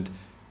mentioned,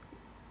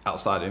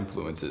 outside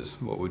influences,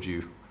 what would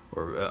you,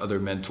 or other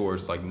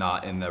mentors, like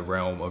not in the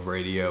realm of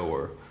radio,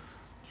 or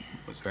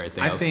was there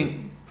anything else that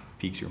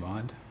piques your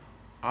mind?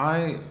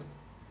 I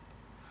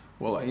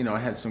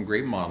had some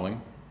great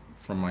modeling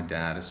from my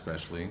dad,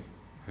 especially,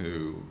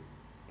 who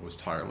was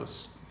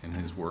tireless in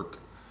his work,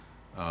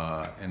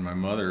 and my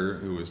mother,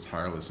 who was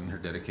tireless in her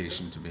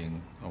dedication to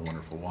being a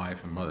wonderful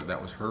wife and mother.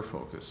 That was her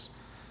focus.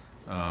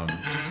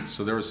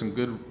 So there was some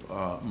good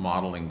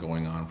modeling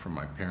going on from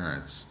my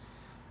parents.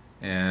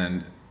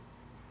 And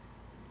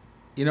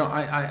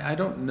I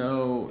don't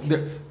know.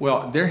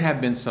 There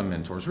have been some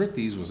mentors. Rick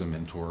Dees was a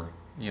mentor.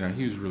 He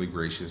was really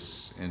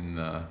gracious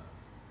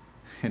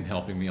in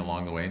helping me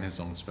along the way in his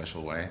own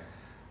special way.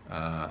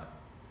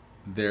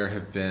 There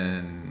have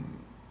been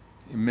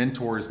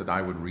mentors that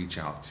I would reach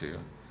out to,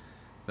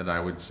 that I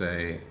would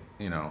say,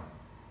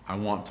 I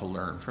want to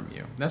learn from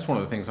you. That's one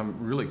of the things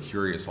I'm really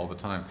curious all the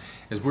time.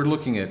 As we're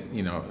looking at,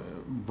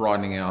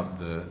 broadening out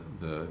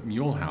the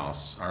Mule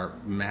House, our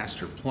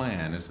master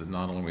plan is that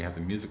not only we have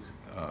the music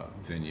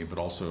venue, but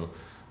also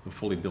the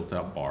fully built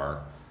out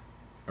bar,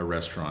 a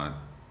restaurant,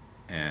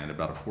 and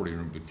about a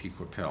 40-room boutique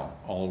hotel,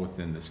 all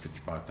within this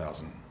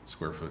 55,000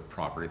 square foot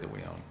property that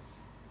we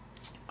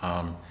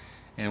own.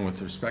 And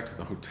with respect to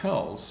the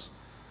hotels,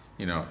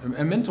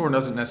 a mentor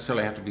doesn't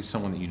necessarily have to be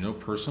someone that you know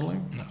personally.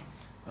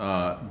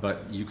 No.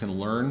 But you can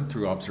learn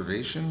through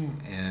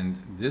observation, and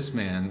this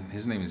man,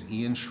 his name is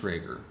Ian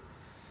Schrager,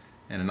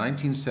 and in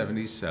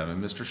 1977,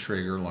 Mr.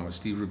 Schrager, along with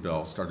Steve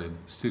Rubell, started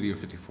Studio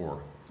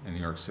 54 in New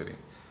York City.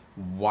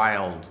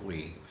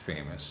 Wildly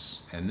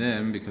famous, and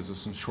then, because of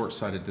some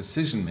short-sighted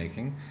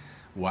decision-making,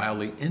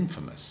 wildly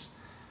infamous,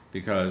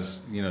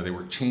 because, they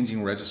were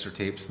changing register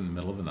tapes in the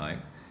middle of the night.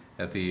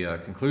 At the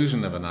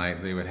conclusion of a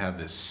night, they would have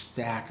this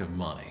stack of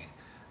money.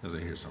 As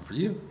here's some for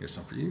you, here's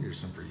some for you, here's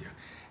some for you.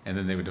 And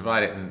then they would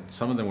divide it, and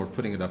some of them were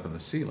putting it up in the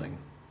ceiling.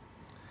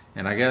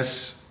 And I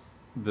guess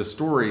the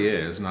story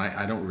is, and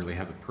I don't really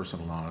have the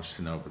personal knowledge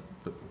to know,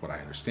 but what I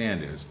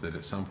understand is that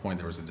at some point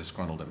there was a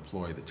disgruntled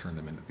employee that turned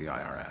them into the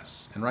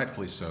IRS. And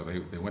rightfully so.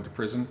 They went to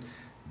prison.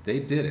 They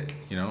did it,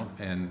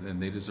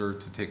 and they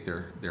deserved to take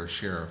their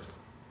share of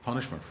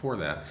punishment for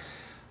that.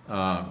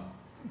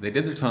 They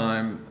did their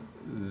time.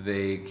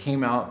 They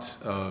came out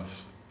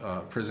of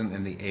prison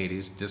in the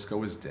 80s. Disco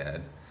was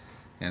dead.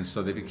 And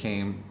so they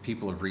became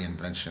people of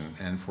reinvention.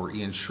 And for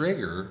Ian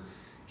Schrager,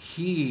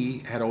 he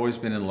had always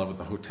been in love with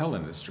the hotel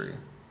industry.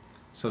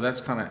 So that's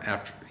kind of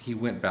after he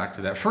went back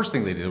to that. First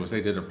thing they did was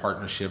they did a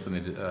partnership, and they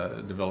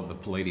developed the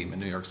Palladium in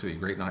New York City, a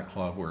great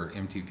nightclub where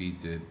MTV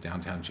did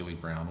Downtown Julie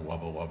Brown,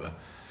 Wubba Wubba.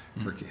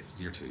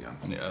 You're too young.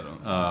 Yeah, I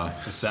don't.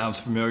 It sounds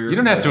familiar. You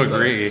don't have to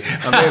agree.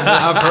 I mean,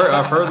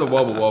 I've heard the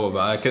Wubba Wubba,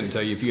 but I couldn't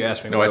tell you if you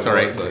asked me. No, it's all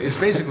right. It's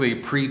basically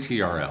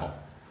pre-TRL.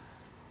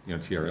 You know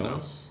what TRL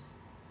is?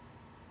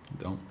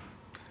 Don't.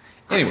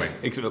 Anyway,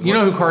 you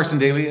know who Carson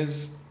Daly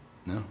is?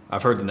 No,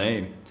 I've heard the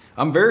name.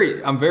 I'm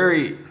very I'm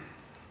very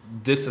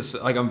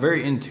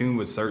in tune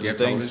with certain Do you have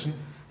things. television?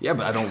 Yeah,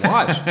 but I don't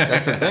watch.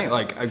 That's the thing.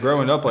 Like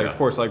growing up, of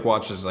course,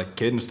 watched as a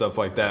kid and stuff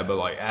like that.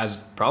 But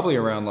as probably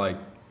around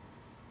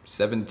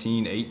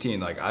 17,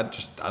 18, I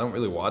don't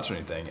really watch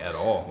anything at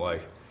all.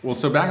 Well,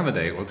 so back in the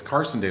day, it's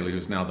Carson Daly,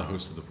 who's now the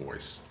host of The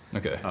Voice.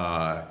 Okay.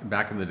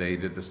 Back in the day,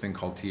 did this thing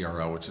called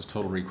TRL, which is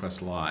Total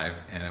Request Live,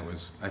 and it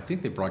was, I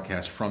think they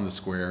broadcast from the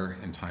square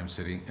in Times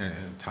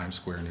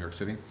Square in New York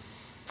City.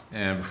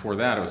 And before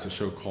that, it was a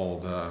show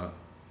called, it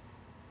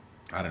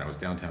was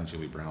Downtown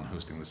Julie Brown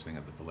hosting this thing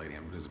at the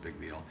Palladium. It was a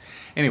big deal.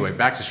 Anyway,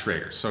 back to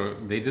Schrager. So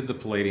they did the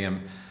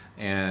Palladium,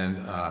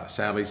 and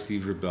sadly,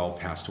 Steve Rubell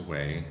passed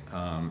away.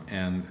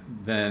 And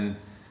then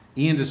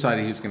Ian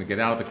decided he was going to get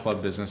out of the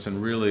club business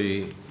and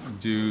really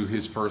do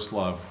his first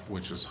love,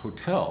 which was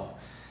hotel.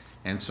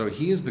 And so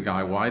he is the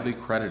guy widely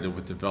credited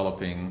with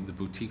developing the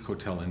boutique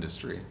hotel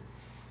industry.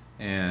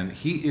 And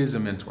he is a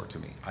mentor to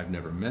me. I've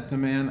never met the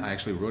man. I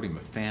actually wrote him a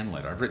fan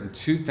letter. I've written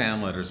 2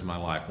 fan letters in my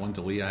life, one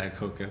to Lee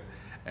Iacocca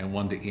and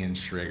one to Ian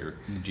Schrager.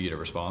 Did you get a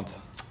response?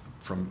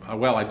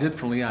 I did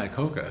from Lee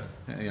Iacocca.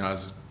 I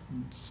was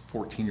a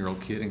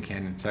 14-year-old kid in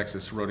Canyon,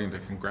 Texas, wrote him to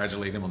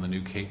congratulate him on the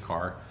new K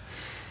car.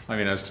 I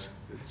mean, I was just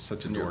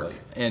such a dork.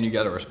 And you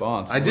got a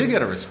response. I did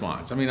get a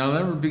response. I mean, I'll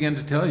never begin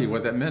to tell you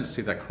what that meant to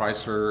see that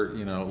Chrysler,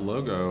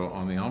 logo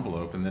on the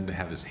envelope, and then to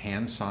have this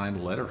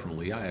hand-signed letter from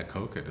Lee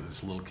Iacocca to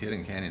this little kid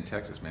in Canyon,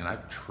 Texas. Man, I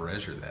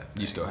treasure that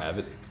thing. You still have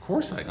it? Of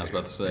course I do. I was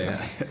about to say.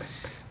 Yeah.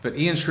 But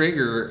Ian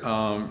Schrager,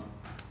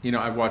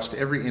 I've watched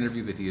every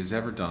interview that he has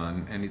ever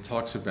done, and he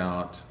talks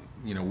about,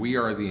 we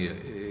are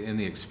in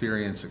the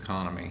experience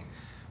economy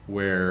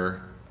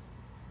where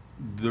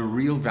the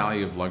real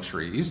value of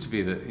luxury, it used to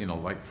be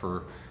that,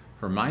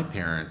 for my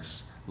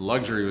parents,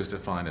 luxury was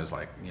defined as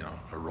a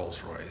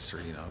Rolls Royce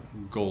or,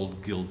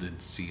 gold gilded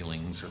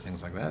ceilings or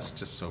things like that. It's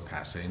just so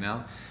passé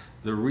now.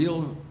 The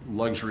real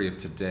luxury of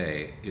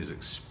today is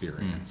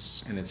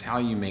experience, and it's how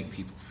you make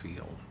people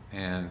feel.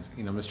 And,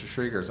 Mr.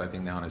 Schrager is, I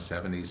think, now in his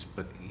 70s,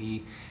 but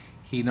he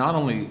not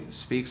only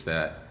speaks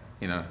that,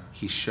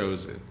 he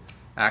shows it.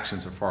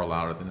 Actions are far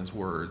louder than his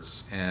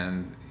words.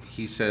 And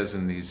he says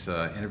in these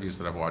interviews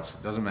that I've watched,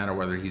 it doesn't matter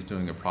whether he's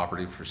doing a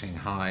property for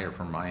Shanghai or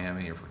for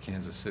Miami or for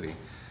Kansas City,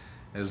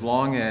 as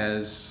long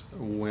as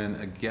when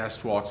a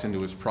guest walks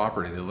into his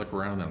property, they look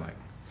around and they're like,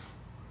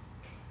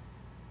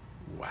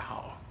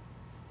 wow.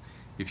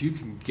 If you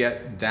can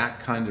get that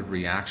kind of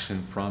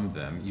reaction from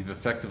them, you've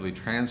effectively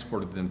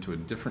transported them to a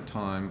different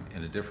time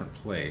in a different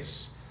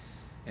place.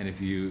 And if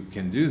you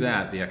can do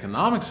that, the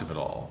economics of it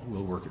all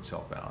will work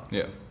itself out.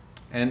 Yeah.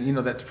 And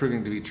that's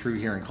proving to be true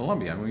here in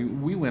Columbia. I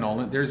mean, we went all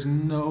in. There's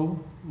no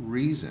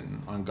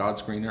reason on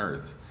God's green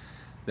earth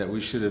that we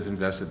should have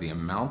invested the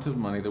amount of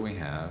money that we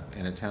have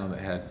in a town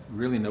that had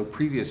really no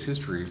previous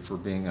history for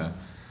being a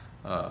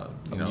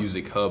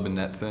music hub in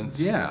that sense.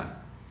 Yeah.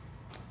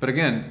 But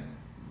again,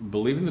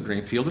 believe in the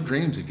dream, field of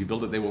dreams. If you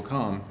build it, they will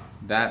come.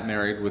 That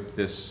married with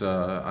this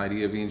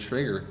idea of Ian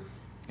Schrager.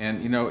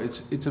 And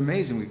it's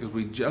amazing because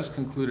we just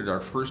concluded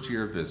our first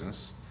year of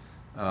business,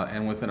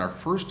 and within our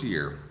first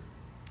year,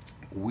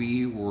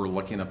 we were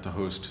lucky enough to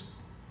host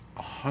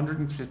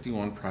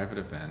 151 private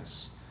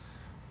events,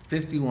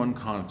 51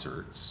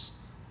 concerts,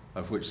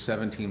 of which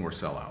 17 were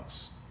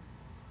sellouts.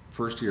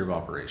 First year of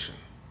operation.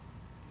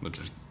 Which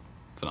is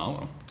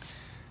phenomenal.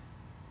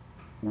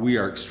 We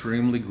are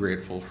extremely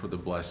grateful for the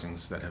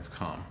blessings that have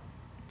come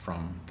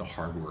from the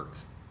hard work.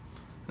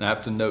 And I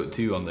have to note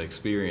too on the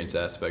experience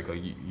aspect,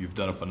 you've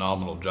done a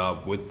phenomenal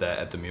job with that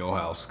at the Mule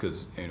House,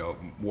 because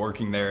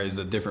working there is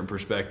a different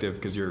perspective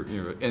because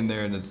you're in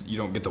there and you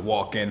don't get to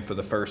walk in for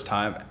the first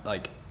time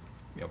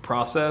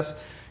process.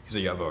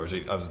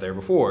 Because I was there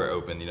before it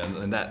opened,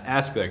 in that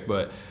aspect.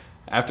 But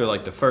after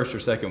the first or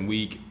second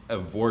week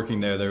of working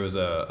there was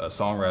a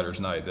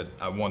songwriters night that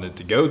I wanted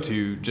to go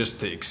to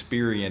just to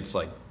experience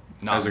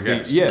not as a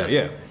guest.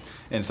 Yeah.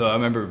 And so I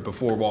remember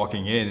before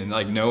walking in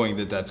and knowing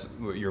that that's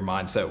what your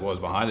mindset was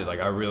behind it.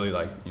 I really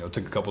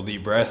took a couple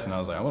deep breaths and I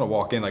was like, I want to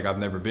walk in I've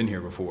never been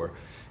here before.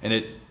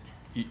 And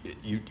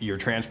you're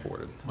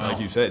transported. Well, like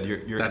you said,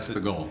 that's the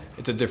goal.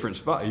 It's a different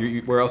spot.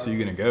 Where else are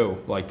you going to go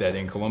like that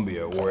in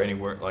Columbia or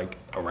anywhere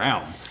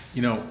around?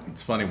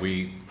 It's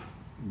funny.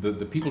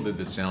 The people did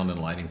the sound and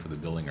lighting for the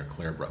building are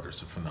Clare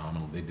Brothers, are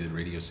phenomenal. They did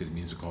Radio City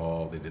Music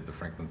Hall. They did the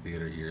Franklin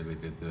Theater here. They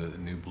did the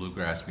new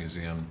Bluegrass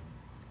Museum.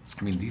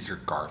 I mean, these are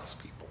Garth's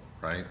people,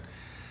 right?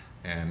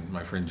 And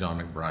my friend John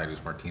McBride,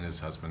 who's Martina's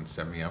husband,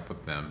 set me up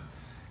with them.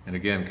 And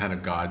again, kind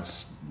of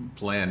God's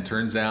plan.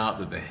 Turns out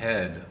that the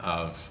head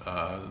of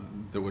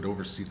that would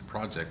oversee the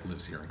project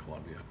lives here in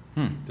Columbia,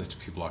 just a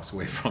few blocks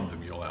away from the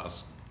Mule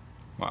House.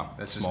 Wow,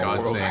 That's just small God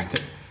world. saying,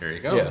 "There you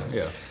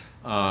go."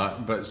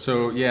 But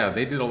so yeah,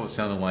 they did all the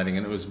sound and lighting,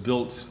 and it was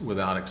built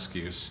without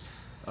excuse.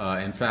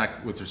 In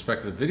fact, with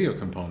respect to the video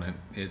component,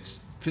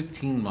 it's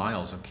 15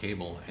 miles of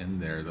cable in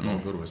there that all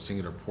go to a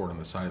singular port on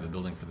the side of the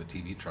building for the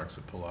TV trucks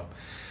that pull up.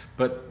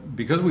 But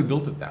because we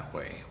built it that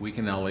way, we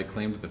can now lay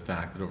claim to the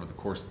fact that over the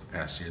course of the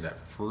past year, that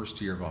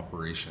first year of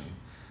operation,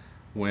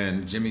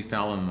 when Jimmy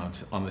Fallon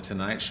on the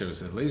Tonight Show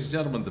said, "Ladies and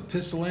gentlemen, the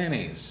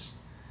Pistolantes,"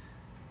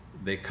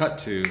 they cut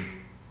to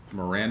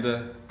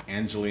Miranda,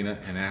 Angelina,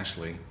 and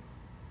Ashley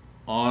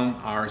on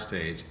our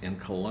stage in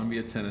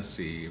Columbia,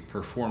 Tennessee,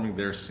 performing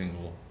their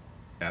single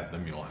at the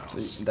Mule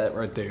House. See, that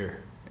right there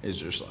is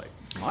just like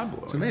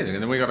mind-blowing. It's amazing.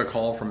 And then we got a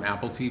call from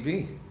Apple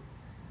TV.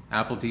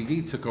 Apple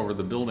TV took over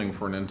the building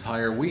for an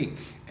entire week,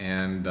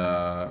 and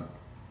I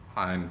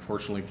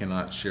unfortunately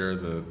cannot share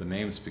the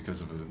names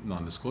because of a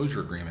non-disclosure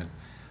agreement,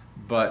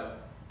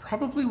 but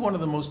probably one of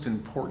the most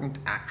important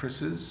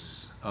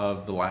actresses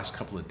of the last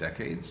couple of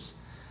decades,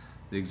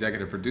 the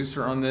executive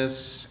producer on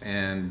this,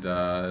 and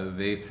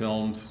they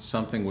filmed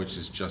something which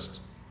is just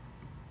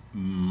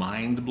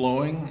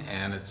mind-blowing,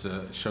 and it's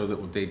a show that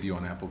will debut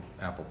on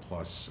Apple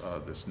Plus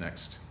this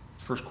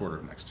first quarter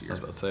of next year. I was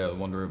about to say, I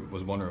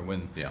was wondering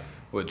when. Yeah.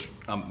 Which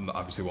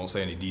obviously won't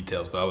say any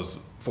details, but I was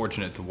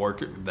fortunate to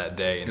work that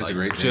day, and It was like a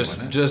great day, just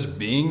wasn't it? just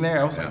being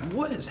there, I was Yeah. like,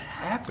 "What is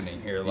happening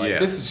here? Like Yeah.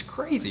 this is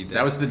crazy."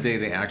 That was the day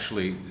they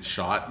actually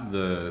shot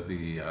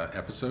the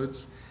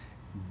episodes.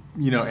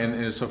 You know, and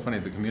it's so funny.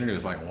 The community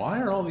was like, "Why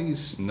are all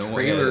these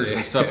trailers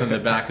and stuff in the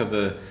back of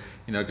the?"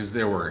 You know, because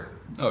there were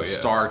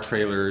star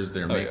trailers,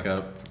 their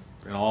makeup,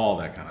 and all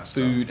that kind of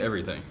stuff. food,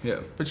 everything.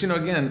 Yeah. But you know,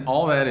 again,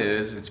 all that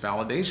it's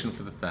validation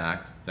for the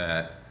fact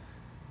that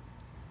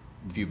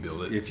If you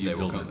build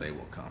it, they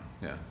will come.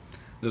 Yeah.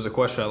 There's a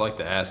question I like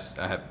to ask.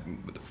 I have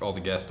with all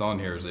the guests on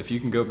here is if you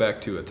can go back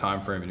to a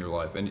time frame in your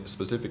life, any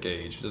specific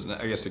age.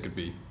 I guess it could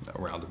be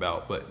a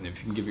roundabout, but if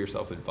you can give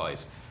yourself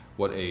advice,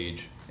 what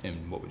age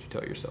and what would you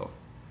tell yourself?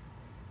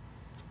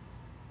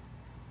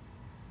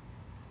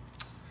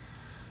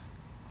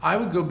 I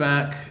would go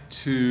back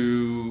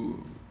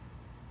to,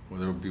 well,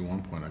 there would be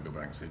one point I'd go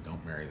back and say,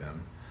 don't marry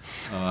them.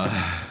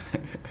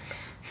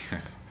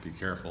 Be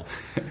careful.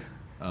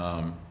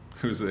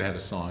 They had a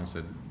song that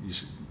said,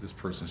 this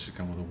person should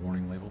come with a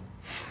warning label.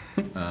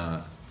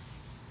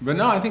 But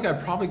no, I think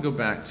I'd probably go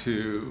back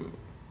to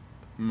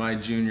my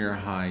junior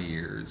high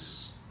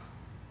years.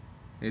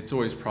 It's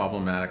always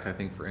problematic, I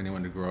think, for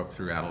anyone to grow up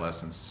through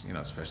adolescence, you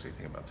know, especially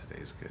think about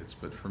today's kids.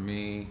 But for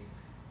me,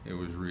 it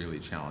was really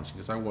challenging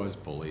because I was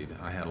bullied.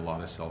 I had a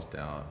lot of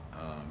self-doubt.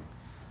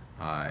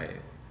 I,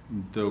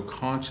 though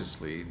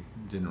consciously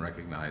didn't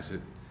recognize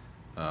it,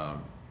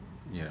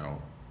 you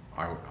know,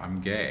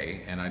 I'm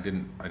gay, and I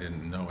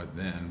didn't know it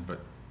then, but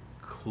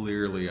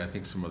clearly I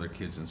think some other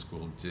kids in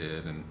school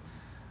did, and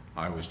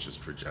I was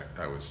just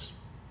rejected.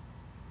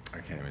 I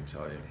can't even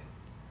tell you.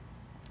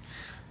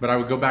 But I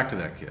would go back to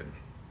that kid,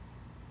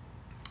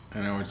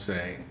 and I would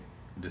say,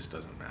 this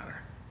doesn't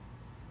matter.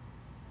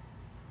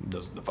 It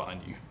doesn't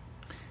define you.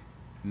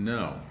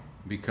 No,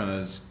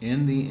 because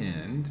in the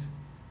end,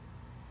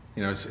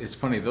 you know, it's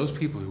funny, those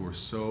people who were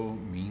so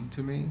mean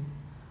to me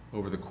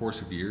over the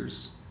course of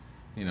years,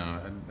 you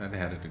know, I'd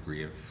had a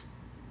degree of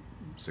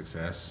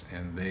success,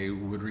 and they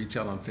would reach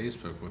out on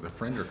Facebook with a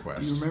friend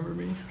request. You remember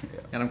me? Yeah.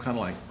 And I'm kind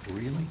of like,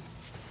 really?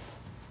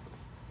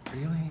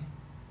 Really?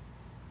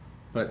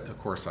 But of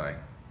course I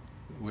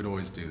would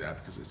always do that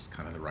because it's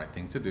kind of the right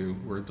thing to do.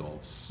 We're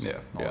adults. Yeah.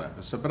 All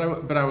that. So, but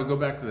I would go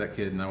back to that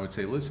kid and I would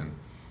say, listen,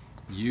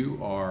 you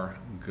are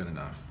good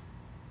enough.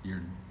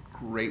 You're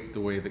great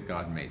the way that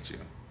God made you.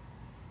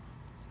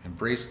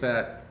 Embrace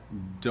that.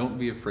 Don't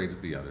be afraid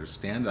of the others.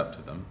 Stand up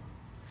to them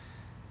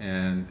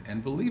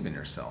and believe in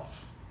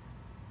yourself.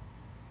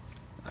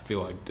 I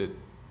feel like that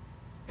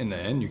in the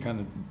end you kind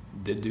of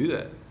did do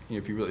that,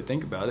 if you really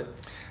think about it.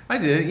 I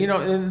did. You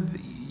know, and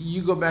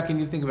you go back and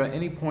you think about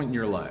any point in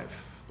your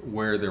life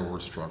where there were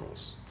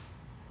struggles.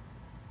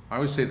 I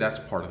would say that's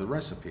part of the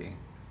recipe.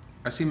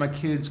 I see my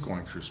kids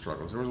going through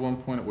struggles. There was one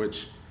point at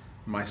which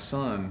my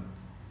son,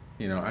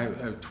 you know, I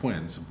have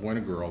twins, a boy and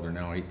a girl. They're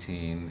now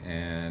 18,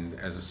 and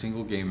as a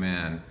single gay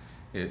man,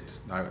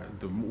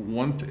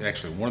 one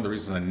of the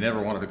reasons I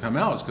never wanted to come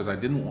out is because I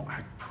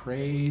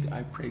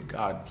prayed,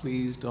 God,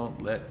 please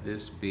don't let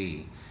this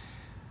be.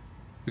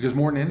 Because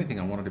more than anything,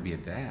 I wanted to be a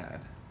dad.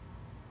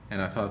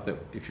 And I thought that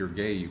if you're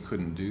gay, you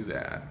couldn't do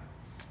that.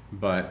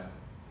 But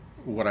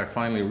what I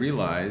finally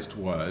realized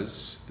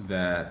was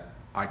that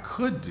I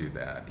could do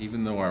that,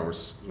 even though I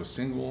was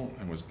single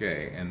and was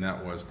gay, and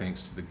that was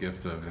thanks to the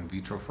gift of in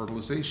vitro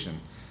fertilization,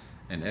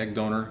 an egg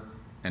donor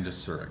and a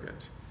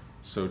surrogate.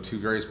 So two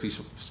very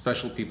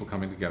special people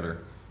coming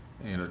together,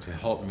 you know, to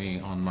help me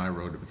on my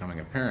road to becoming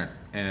a parent.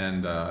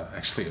 And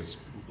actually, it was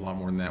a lot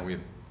more than that. We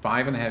had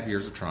 5.5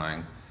 years of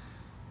trying,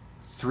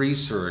 3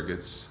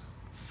 surrogates,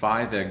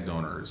 5 egg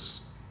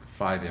donors,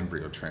 5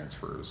 embryo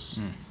transfers.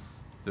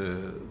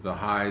 The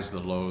highs, the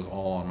lows,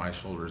 all on my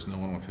shoulders, no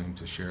one with whom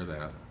to share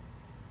that.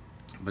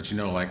 But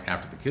like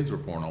after the kids were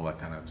born, all that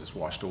kind of just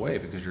washed away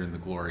because you're in the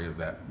glory of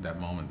that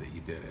moment that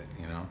you did it,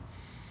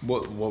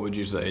 What would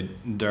you say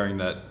during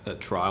that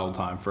trial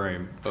time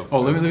frame?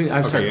 Let me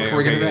I'm sorry, before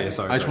we get to that,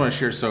 sorry, I just want to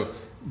share, so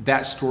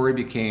that story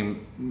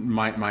became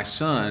my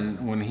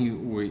son when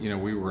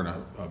we were in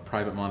a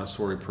private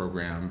Montessori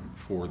program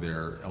for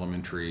their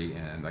elementary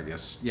and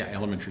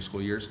elementary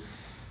school years.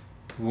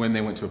 When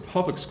they went to a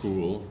public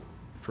school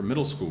for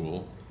middle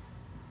school,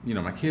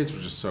 my kids were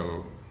just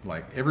so,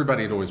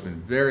 everybody had always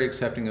been very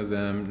accepting of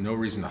them, no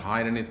reason to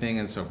hide anything.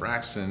 And so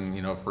Braxton,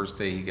 first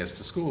day he gets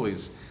to school,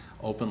 he's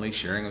openly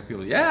sharing with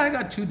people, I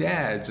got 2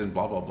 dads and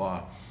blah, blah,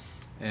 blah.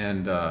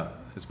 And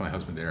it's my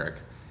husband, Eric.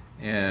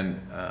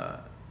 And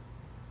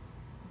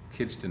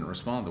kids didn't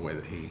respond the way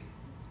that he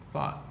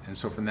thought. And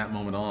so from that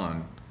moment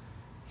on,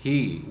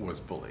 he was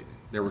bullied.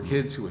 There were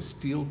kids who with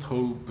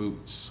steel-toed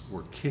boots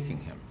were kicking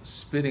him,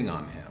 spitting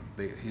on him.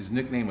 His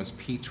nickname was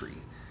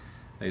Petrie.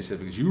 They said,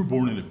 because you were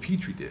born in a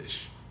Petri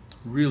dish.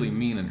 Really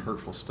mean and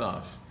hurtful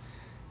stuff.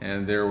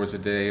 And there was a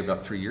day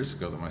about 3 years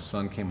ago that my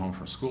son came home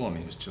from school and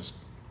he was just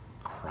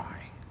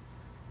crying.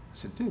 I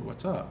said, dude,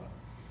 what's up?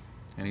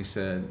 And he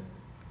said,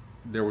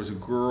 there was a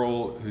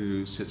girl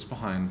who sits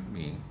behind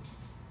me.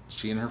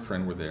 She and her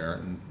friend were there,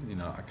 and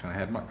I kind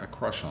of had a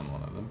crush on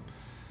one of them.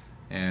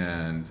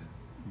 And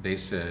they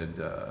said,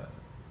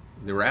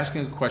 they were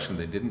asking a question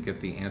they didn't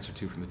get the answer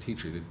to from the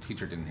teacher. The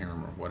teacher didn't hear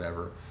him or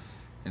whatever.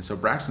 And so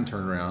Braxton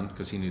turned around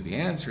because he knew the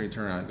answer. He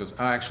turned around and goes,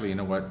 oh, actually, you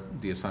know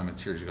what? The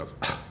assignment's here. He goes,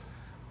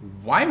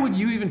 why would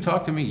you even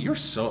talk to me? You're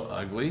so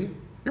ugly.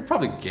 You're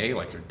probably gay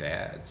like your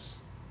dad's.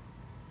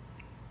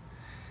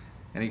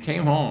 And he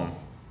came home,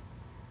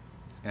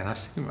 and I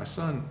see my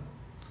son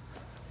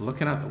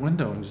looking out the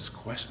window and just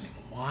questioning,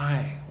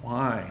 why?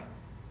 I'm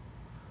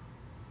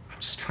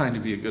just trying to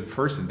be a good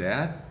person,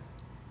 Dad.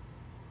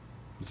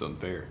 It's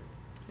unfair.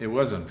 It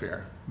was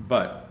unfair.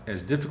 But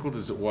as difficult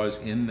as it was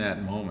in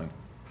that moment,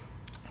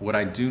 what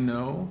I do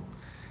know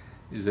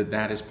is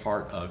that is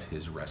part of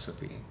his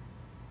recipe.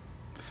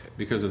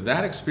 Because of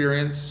that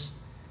experience,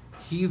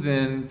 he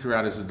then,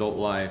 throughout his adult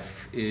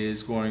life,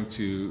 is going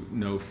to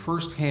know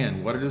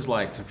firsthand what it is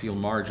like to feel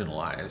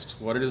marginalized,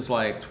 what it is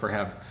like to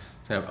have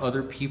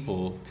other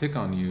people pick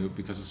on you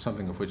because of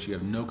something of which you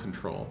have no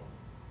control.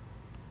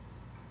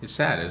 It's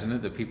sad, isn't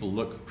it, that people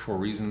look for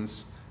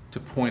reasons to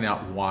point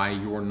out why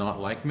you're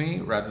not like me,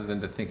 rather than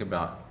to think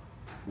about,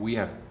 we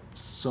have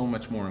so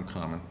much more in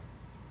common.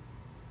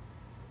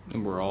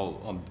 And we're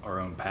all on our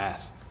own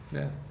paths.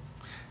 Yeah.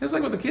 It's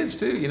like with the kids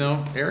too,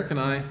 Eric and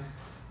I,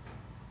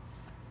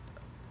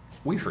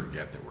 we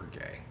forget that we're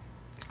gay.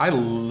 I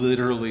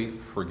literally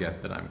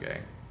forget that I'm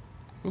gay.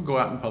 We'll go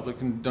out in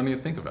public and don't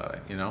even think about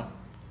it,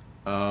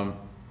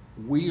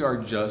 We are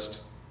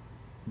just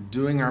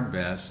doing our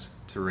best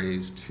to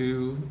raise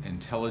 2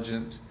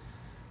 intelligent,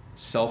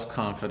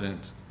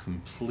 self-confident,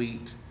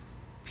 complete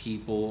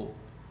people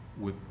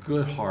with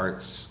good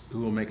hearts who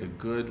will make a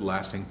good,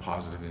 lasting,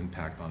 positive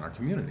impact on our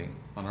community,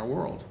 on our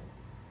world.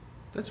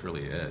 That's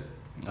really it.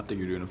 I think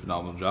you're doing a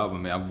phenomenal job. I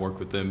mean, I've worked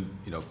with them,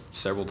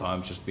 several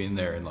times, just being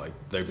there, and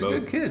they're both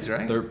good kids,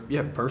 right?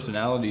 Their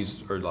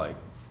personalities are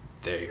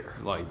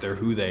they're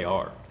who they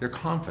are. They're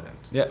confident.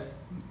 Yeah,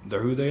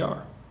 they're who they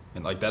are,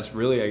 and that's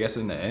really, I guess,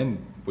 in the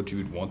end, what you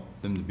would want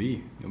them to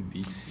be.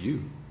 Be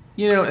you.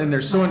 And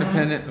they're so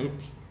independent.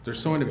 Oops. They're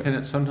so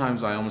independent.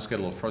 Sometimes I almost get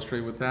a little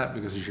frustrated with that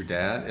because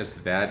as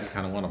the dad, you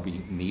kind of want to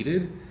be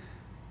needed.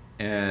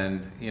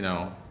 And,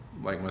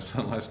 like my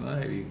son last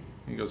night,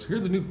 he goes, here are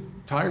the new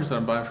tires that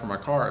I'm buying for my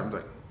car. I'm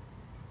like,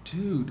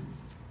 dude,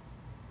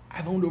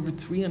 I've owned over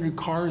 300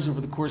 cars over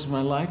the course of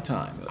my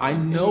lifetime. I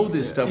know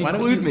this stuff. Why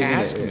don't you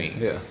ask me?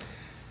 Yeah.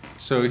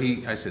 So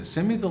I said,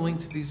 send me the link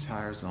to these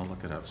tires and I'll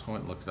look it up. So I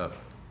went and looked it up.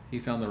 He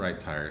found the right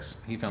tires.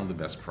 He found the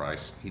best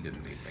price. He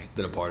didn't need me.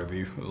 Did a part of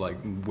you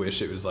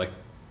wish it was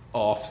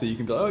off so you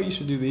can be like, oh, you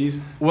should do these?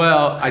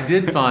 Well, I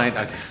did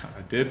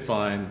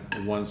find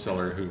one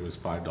seller who was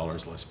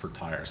 $5 less per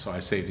tire, so I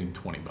saved him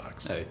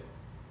 $20. Hey,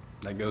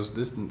 that goes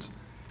distance.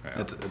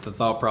 Yeah. It's a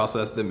thought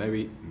process that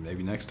maybe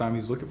next time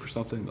he's looking for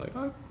something,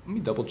 let me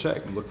double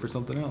check and look for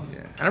something else.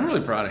 Yeah, and I'm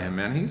really proud of him,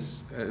 man.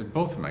 He's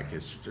both of my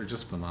kids are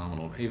just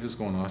phenomenal. Ava's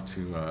going off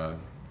to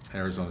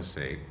Arizona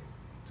State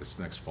this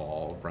next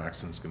fall.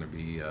 Braxton's going to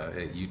be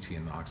at UT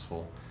in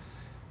Knoxville,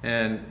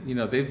 and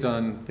they've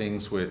done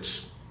things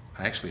which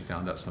I actually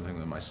found out something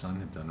that my son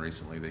had done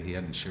recently that he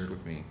hadn't shared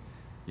with me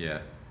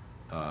yet.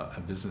 A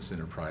business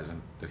enterprise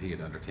that he had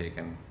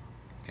undertaken,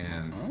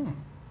 and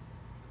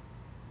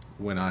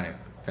when I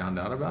found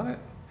out about it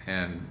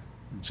and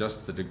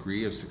just the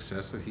degree of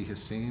success that he has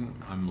seen,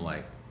 I'm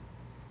like,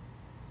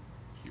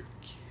 you're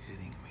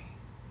kidding me.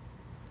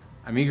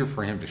 I'm eager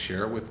for him to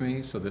share it with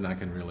me so then I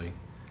can really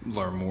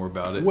learn more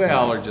about it.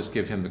 Well, or just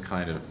give him the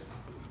kind of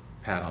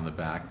pat on the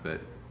back that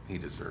he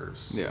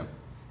deserves. Yeah,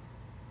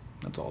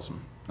 that's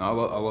awesome. I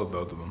love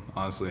both of them.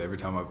 Honestly, every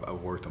time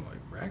I've worked, I'm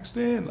like,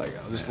 Braxton, like,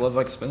 I just love,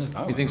 like, spending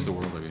time He with thinks the him.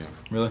 world of you.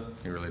 Really?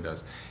 He really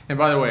does. And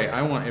by the way,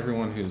 I want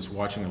everyone who's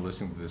watching and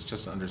listening to this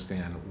just to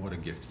understand what a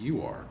gift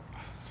you are.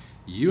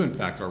 You, in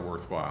fact, are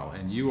worthwhile,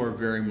 and you are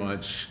very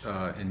much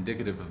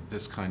indicative of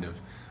this kind of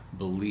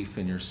belief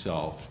in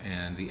yourself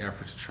and the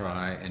effort to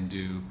try and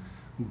do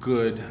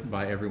good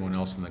by everyone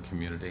else in the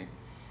community.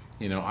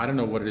 You know, I don't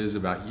know what it is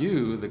about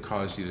you that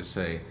caused you to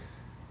say,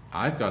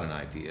 I've got an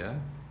idea,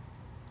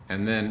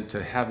 and then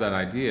to have that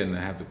idea and to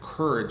have the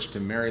courage to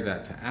marry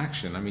that to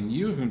action. I mean,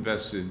 you've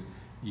invested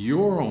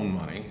your own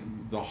money,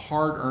 the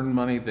hard-earned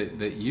money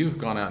that you've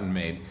gone out and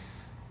made,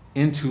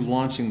 into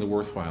launching the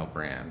WorthWhile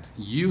brand.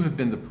 You have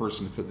been the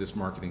person to put this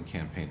marketing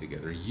campaign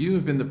together. You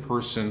have been the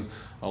person,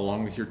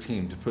 along with your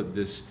team, to put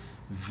this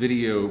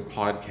video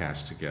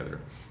podcast together.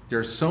 There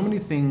are so many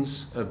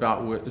things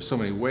so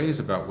many ways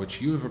about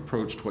which you have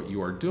approached what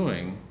you are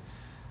doing,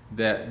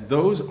 that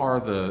those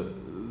are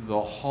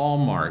the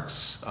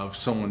hallmarks of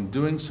someone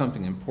doing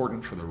something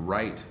important for the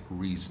right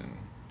reason.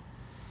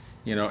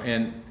 You know,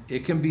 and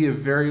it can be a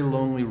very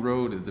lonely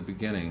road at the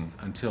beginning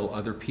until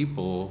other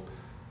people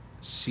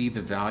see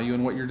the value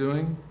in what you're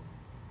doing.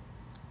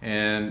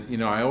 And, you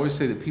know, I always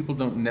say that people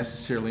don't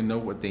necessarily know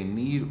what they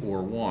need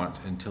or want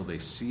until they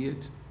see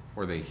it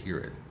or they hear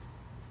it.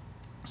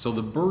 So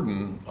the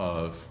burden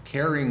of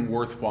carrying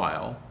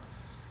WorthWhile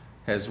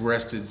has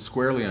rested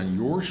squarely on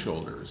your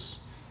shoulders,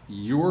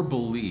 your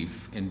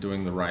belief in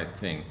doing the right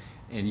thing,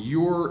 and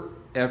your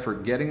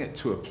effort getting it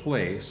to a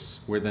place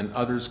where then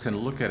others can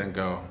look at it and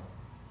go,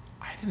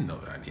 I didn't know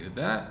that I needed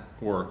that,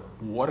 or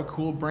what a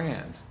cool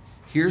brand.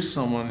 Here's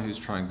someone who's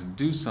trying to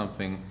do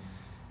something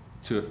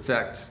to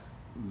affect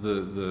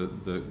the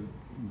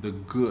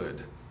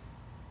good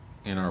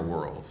in our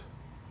world.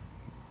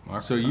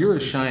 Mark, So you're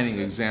a shining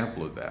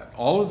example of that.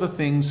 All of the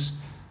things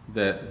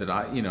that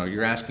I, you know,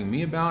 you're asking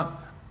me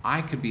about,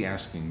 I could be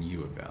asking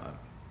you about.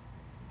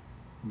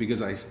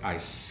 Because I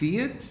see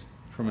it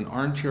from an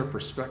armchair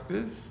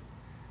perspective,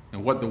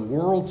 and what the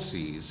world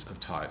sees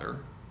of Tyler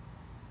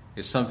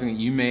is something that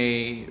you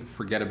may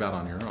forget about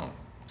on your own.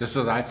 Just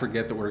as I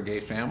forget that we're a gay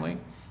family,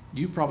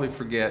 you probably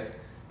forget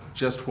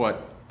just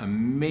what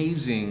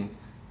amazing,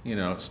 you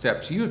know,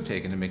 steps you have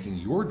taken to making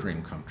your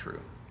dream come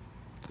true.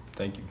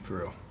 Thank you, for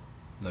real.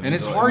 And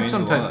it's hard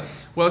sometimes.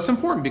 Well, it's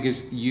important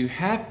because you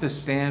have to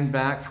stand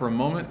back for a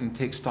moment and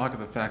take stock of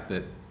the fact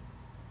that,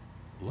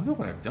 look at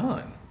what I've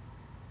done.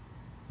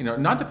 You know,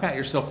 not to pat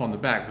yourself on the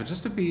back, but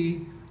just to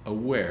be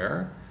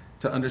aware,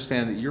 to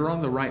understand that you're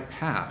on the right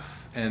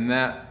path, and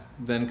that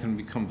then can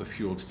become the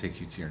fuel to take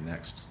you to your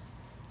next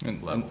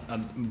level. I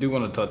do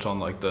want to touch on,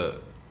 like, the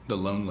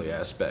lonely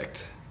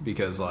aspect,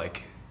 because,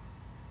 like,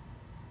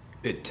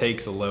 it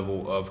takes a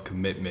level of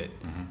commitment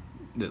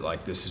that,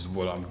 like, this is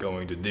what I'm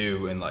going to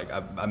do. And, like,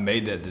 I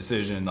made that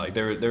decision. Like,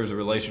 there was a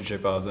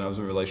relationship I was in a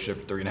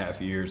relationship for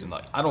 3.5 years, and,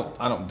 like, I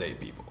don't date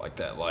people like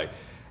that. Like,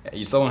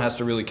 someone has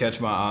to really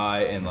catch my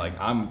eye, and, like,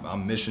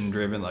 I'm mission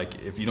driven.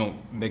 Like, if you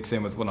don't mix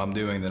in with what I'm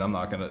doing, then I'm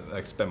not gonna,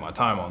 like, spend my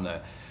time on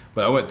that.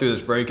 But I went through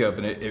this breakup,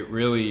 and it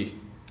really,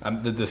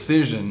 the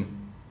decision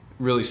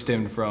really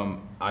stemmed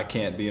from, I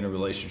can't be in a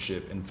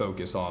relationship and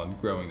focus on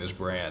growing this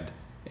brand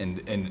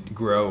and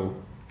grow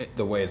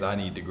the ways I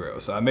need to grow.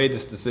 So I made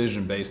this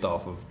decision based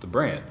off of the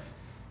brand.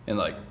 And,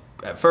 like,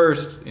 at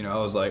first, you know,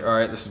 I was like, all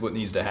right, this is what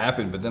needs to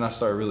happen. But then I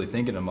started really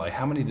thinking, I'm like,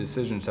 how many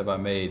decisions have I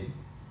made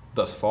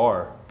thus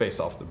far based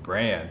off the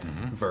brand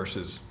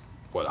versus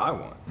what I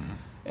want?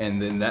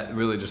 And then that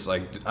really just,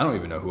 like, I don't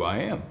even know who I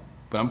am.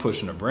 But I'm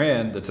pushing a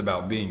brand that's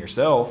about being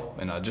yourself,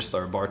 and I just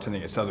started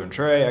bartending at Southern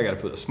Tray. I got to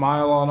put a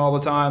smile on all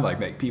the time, like,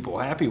 make people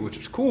happy, which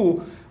is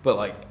cool. But,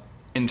 like,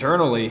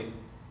 internally,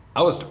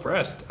 I was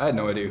depressed. I had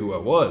no idea who I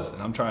was,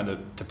 and I'm trying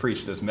to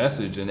preach this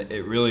message, and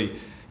it really,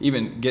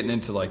 even getting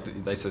into,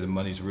 like, they say the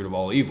money's the root of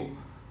all evil.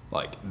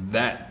 Like,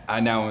 that, I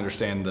now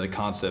understand the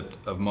concept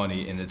of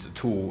money, and it's a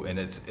tool, and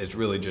it's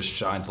really just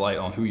shines light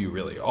on who you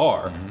really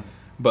are.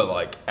 But,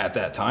 like, at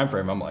that time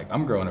frame, I'm like,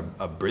 I'm growing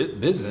a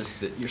business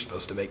that you're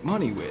supposed to make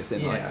money with.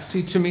 And, like,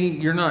 See, to me,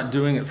 you're not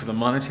doing it for the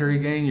monetary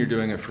gain. You're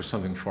doing it for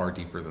something far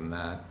deeper than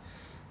that.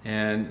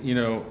 And, you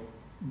know,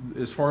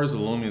 as far as the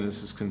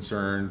loneliness is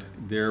concerned,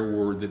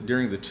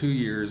 during the 2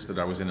 years that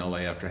I was in LA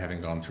after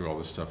having gone through all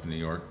this stuff in New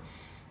York,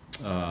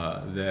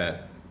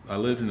 that I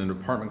lived in an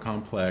apartment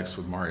complex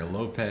with Mario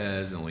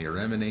Lopez and Leah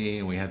Remini,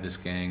 and we had this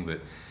gang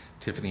that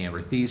Tiffany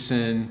Amber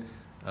Thiessen.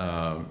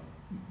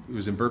 It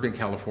was in Burbank,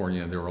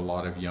 California. There were a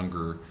lot of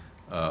younger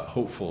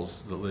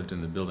hopefuls that lived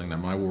in the building. Now,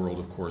 my world,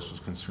 of course,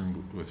 was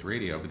concerned with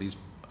radio, but these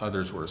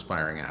others were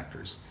aspiring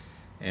actors.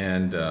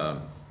 And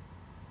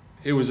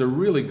it was a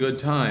really good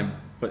time,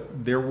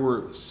 but there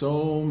were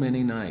so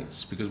many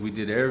nights, because we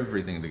did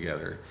everything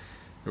together.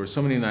 There were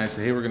so many nights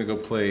that, hey, we're going to go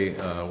play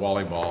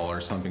volleyball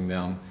or something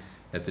down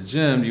at the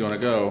gym. Do you want to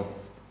go?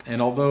 And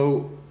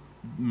although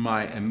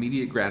my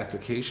immediate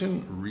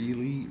gratification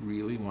really,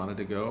 really wanted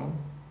to go,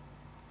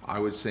 I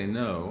would say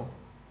no.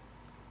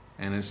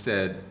 And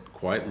instead,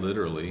 quite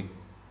literally,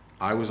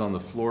 I was on the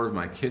floor of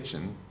my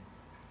kitchen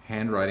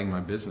handwriting my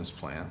business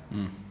plan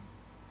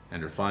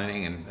and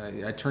refining,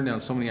 and I turned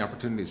down so many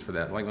opportunities for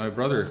that. Like my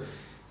brother,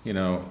 you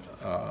know,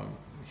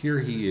 here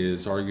he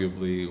is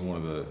arguably one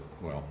of the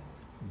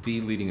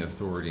leading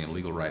authority in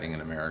legal writing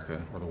in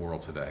America or the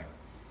world today.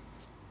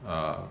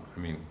 I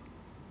mean,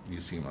 you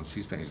see him on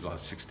C-SPAN, he's on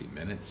 60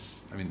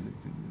 Minutes. I mean,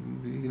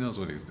 he knows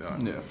what he's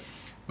doing. Yeah.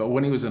 But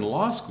when he was in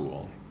law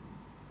school,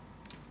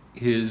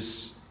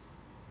 his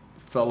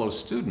fellow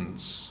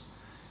students,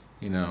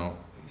 you know,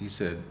 he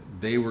said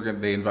they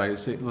invited,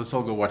 say, let's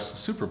all go watch the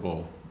Super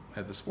Bowl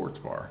at the sports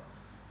bar.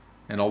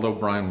 And although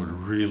Brian would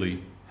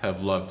really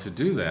have loved to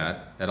do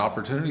that, at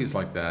opportunities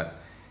like that,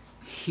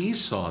 he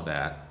saw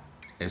that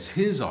as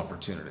his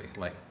opportunity.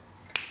 Like,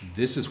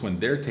 this is when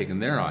they're taking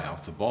their eye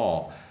off the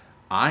ball.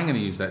 I'm going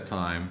to use that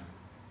time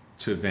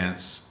to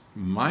advance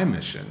my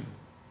mission.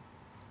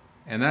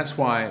 And that's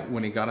why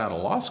when he got out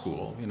of law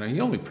school, you know, he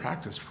only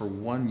practiced for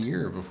 1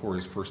 year before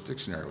his first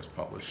dictionary was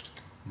published.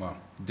 Wow.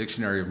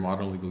 Dictionary of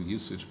Modern Legal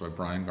Usage by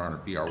Brian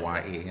Garner,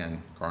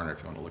 B-R-Y-A-N, Garner, if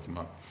you want to look him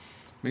up.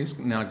 I mean, he's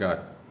now got,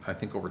 I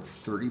think, over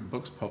 30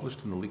 books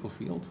published in the legal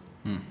field,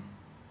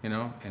 you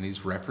know, and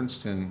he's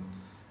referenced in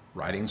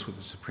writings with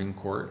the Supreme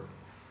Court.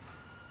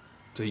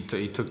 So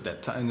he took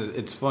that time.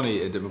 It's funny,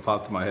 it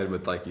popped in my head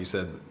with, like you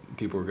said,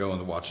 people were going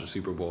to watch the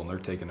Super Bowl and they're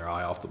taking their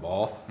eye off the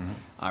ball. Mm-hmm.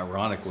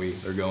 Ironically,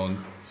 they're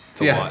going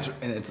to watch.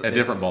 And it's a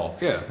different ball.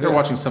 Yeah. They're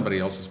watching somebody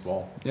else's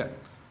ball. Yeah.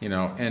 You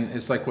know, and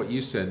it's like what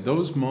you said,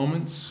 those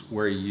moments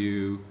where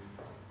you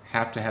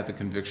have to have the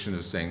conviction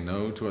of saying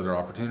no to other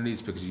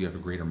opportunities because you have a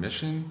greater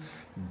mission,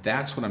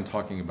 that's what I'm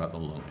talking about, the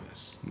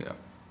loneliness. Yeah.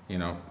 You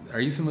know, are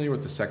you familiar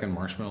with the second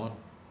marshmallow?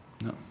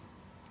 No.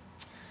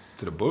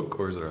 Is it a book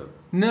or is it a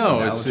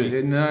No, analogy?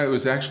 it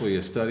was actually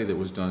a study that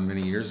was done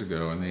many years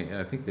ago, and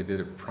I think they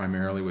did it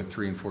primarily with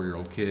 3- and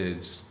 4-year-old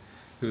kids,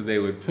 who they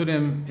would put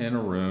him in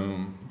a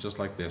room just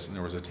like this, and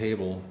there was a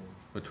table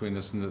between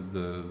us and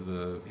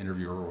the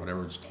interviewer or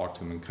whatever, just talk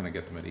to them and kind of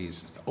get them at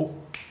ease. Oh,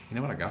 you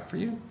know what I got for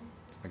you?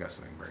 I got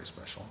something very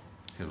special.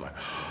 He was like,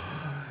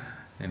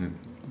 and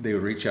they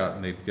would reach out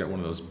and they'd get one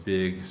of those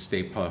big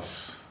Stay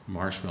Puft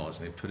marshmallows,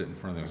 and they'd put it in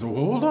front of them. So,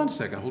 well, hold on a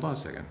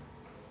second.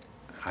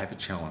 I have a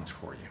challenge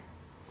for you.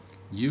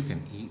 You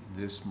can eat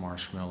this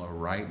marshmallow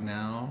right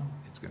now.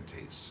 It's going to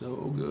taste so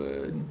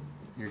good.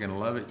 You're going to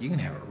love it. You can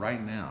have it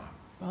right now.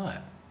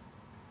 But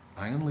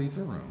I'm going to leave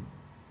the room.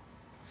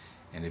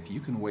 And if you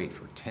can wait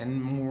for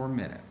 10 more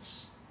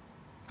minutes,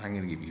 I'm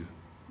going to give you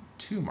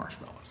 2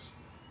 marshmallows.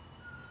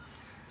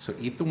 So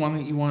eat the one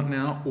that you want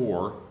now,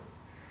 or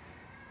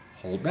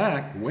hold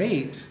back,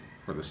 wait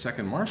for the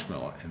second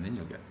marshmallow, and then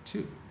you'll get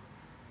 2.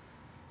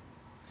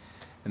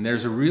 And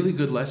there's a really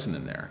good lesson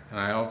in there. And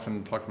I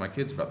often talk to my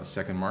kids about the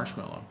second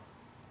marshmallow.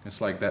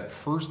 It's like that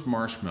first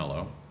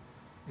marshmallow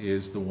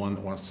is the one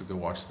that wants to go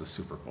watch the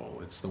Super Bowl.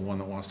 It's the one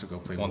that wants to go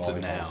play volleyball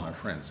with my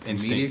friends.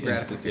 Immediate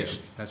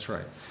gratification. Yeah. That's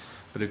right.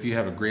 But if you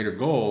have a greater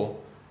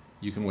goal,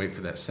 you can wait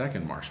for that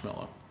second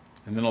marshmallow.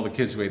 And then all the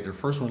kids who ate their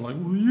first one, like,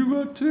 well, you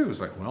got 2.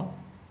 It's like, well,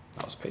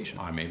 I was patient.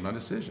 I made my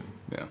decision.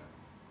 Yeah.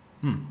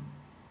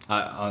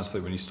 I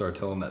honestly, when you started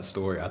telling that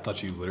story, I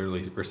thought you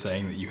literally were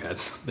saying that you had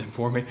something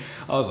for me.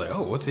 I was like,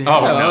 "Oh, what's he?" Oh,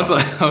 no. I was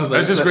like,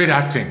 "That's just great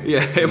acting."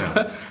 Yeah,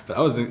 No. But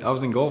I was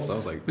engulfed. I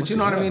was like, "But you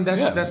know what I mean?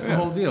 That's the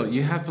whole deal.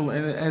 You have to,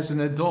 as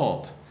an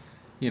adult,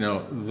 you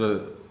know,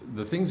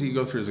 the things that you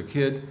go through as a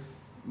kid,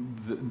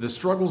 the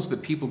struggles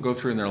that people go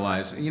through in their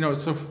lives. You know,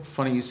 it's so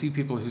funny. You see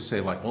people who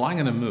say like, "Well, I'm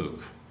going to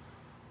move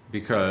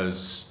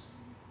because,"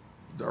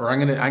 or "I'm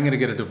going to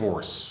get a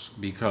divorce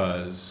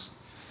because."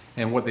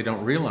 And what they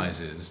don't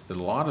realize is that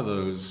a lot of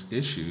those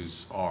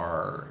issues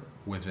are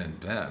within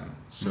them.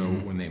 So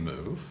when they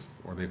move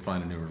or they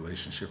find a new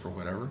relationship or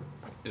whatever,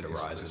 it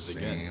arises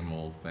again. Same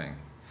old thing.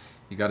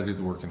 You got to do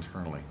the work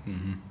internally.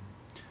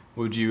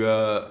 Would you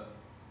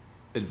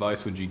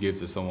advice would you give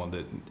to someone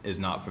that is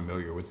not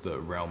familiar with the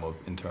realm of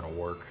internal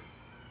work?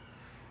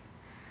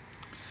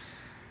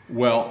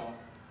 Well,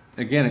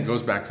 again, it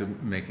goes back to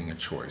making a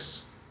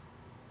choice.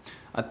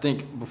 I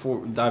think before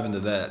we dive into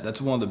that, that's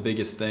one of the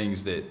biggest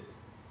things that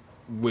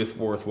with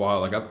WorthWhile,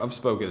 like I've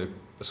spoken at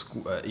a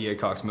school, E.A.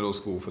 Cox Middle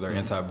School for their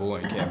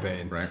anti-bullying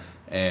campaign. Right.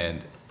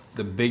 And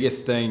the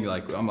biggest thing,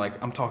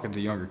 I'm talking to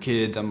younger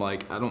kids. I'm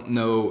like, I don't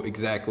know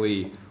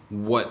exactly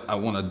what I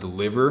want to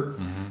deliver,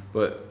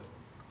 but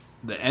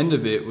the end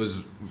of it was,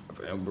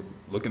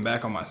 looking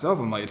back on myself,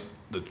 I'm like, it's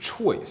the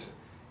choice.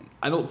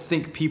 I don't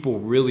think people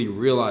really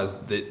realize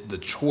that the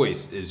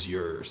choice is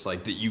yours,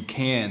 like that you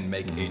can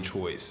make a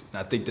choice.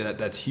 And I think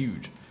that's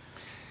huge.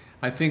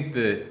 I think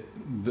that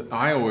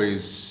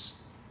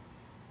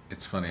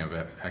it's funny,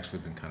 I've actually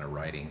been kind of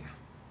writing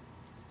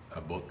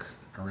a book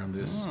around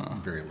this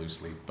very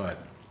loosely,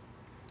 but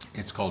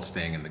it's called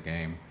Staying in the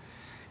Game.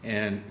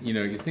 And, you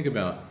know, you think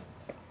about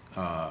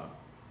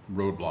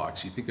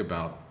roadblocks, you think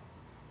about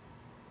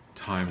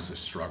times of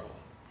struggle.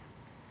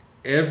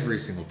 Every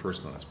single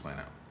person on this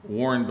planet,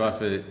 Warren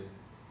Buffett,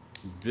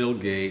 Bill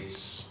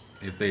Gates,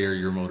 if they are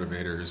your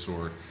motivators,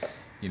 or,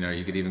 you know,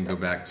 you could even go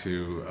back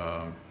to,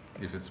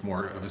 if it's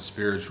more of a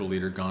spiritual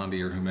leader,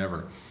 Gandhi or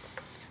whomever.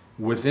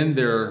 within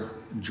their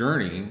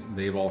journey,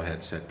 they've all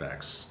had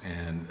setbacks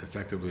and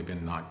effectively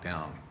been knocked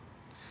down.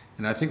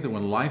 And I think that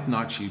when life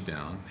knocks you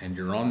down and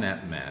you're on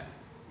that mat,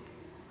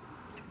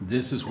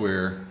 this is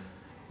where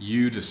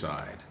you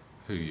decide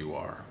who you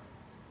are.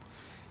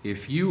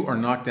 If you are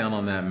knocked down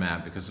on that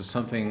mat because of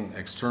something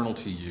external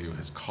to you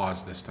has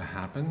caused this to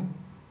happen,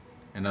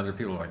 and other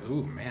people are like,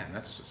 ooh, man,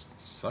 that's just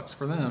sucks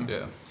for them.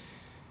 Yeah.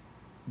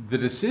 The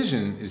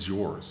decision is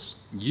yours.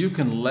 You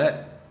can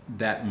let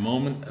that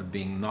moment of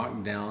being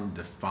knocked down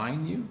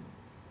define you,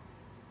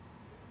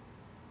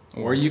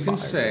 or you can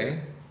say,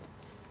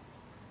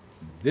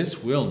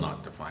 this will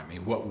not define me.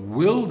 What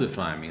will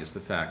define me is the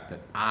fact that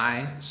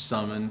I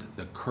summoned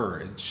the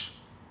courage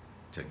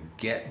to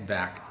get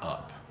back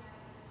up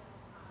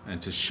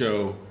and to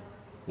show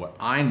what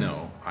I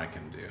know I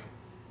can do.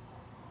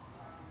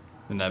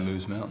 And that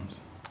moves mountains.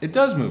 It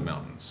does move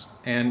mountains.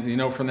 And, you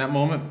know, from that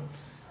moment,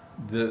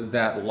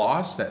 that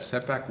loss, that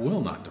setback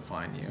will not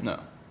define you. No.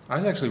 I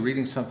was actually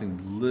reading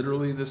something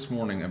literally this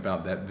morning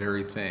about that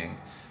very thing.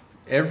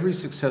 Every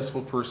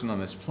successful person on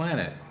this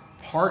planet,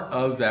 part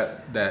of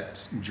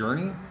that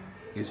journey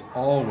is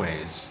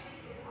always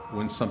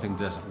when something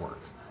doesn't work.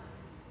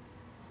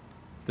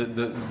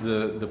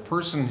 The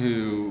person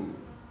who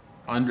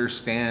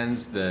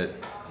understands that,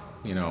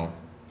 you know,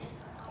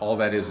 all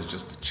that is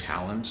just a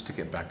challenge to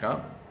get back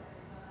up,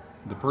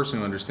 the person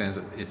who understands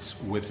that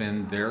it's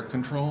within their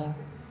control,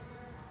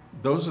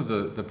 those are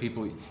the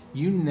people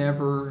you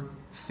never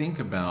think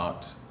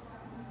about.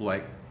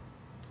 Like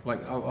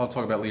I'll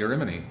talk about Leah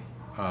Remini,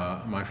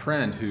 my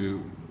friend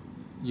who,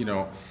 you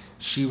know,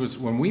 she was,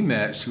 when we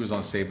met, she was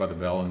on Saved by the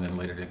Bell and then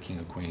later did King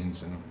of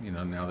Queens, and, you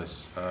know, now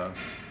this,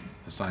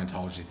 the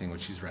Scientology thing,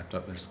 which she's wrapped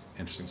up. There's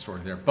an interesting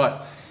story there.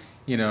 But,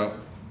 you know,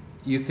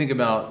 you think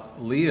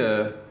about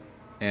Leah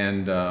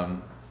and, I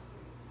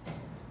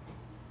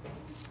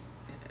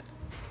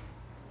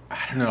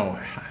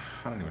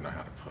don't even know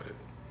how to put it.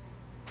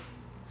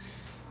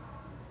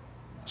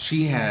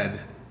 She had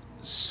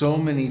so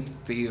many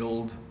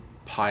failed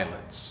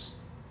pilots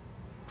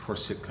for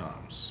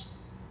sitcoms.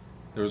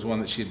 There was one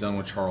that she had done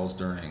with Charles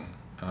Durning.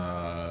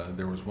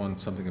 There was one,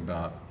 something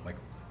about, like,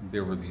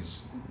 there were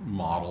these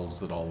models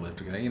that all lived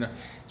together. You know,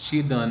 she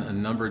had done a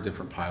number of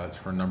different pilots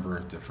for a number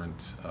of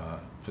different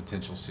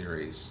potential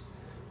series,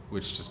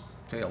 which just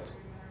failed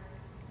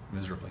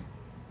miserably.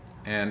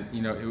 And,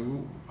 you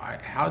know,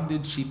 how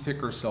did she pick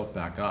herself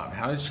back up?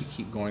 How did she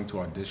keep going to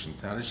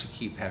auditions? How did she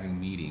keep having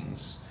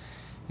meetings?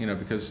 You know,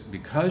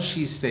 because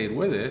she stayed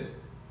with it,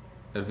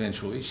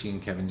 eventually, she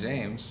and Kevin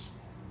James,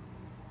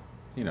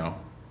 you know,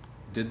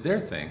 did their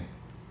thing.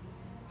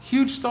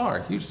 Huge star,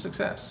 huge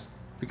success,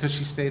 because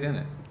she stayed in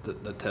it.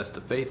 The test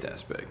of faith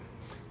aspect.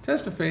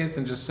 Test of faith,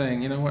 and just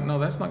saying, you know what, no,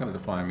 that's not going to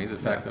define me. The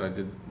fact that I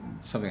did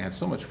something that had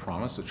so much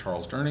promise with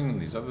Charles Durning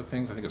and these other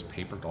things, I think it was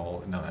Paper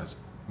Doll, no, that's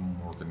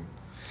Morgan.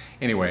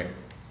 Anyway,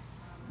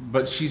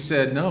 but she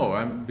said,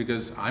 no,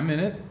 because I'm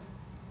in it,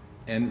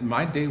 and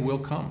my day will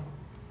come.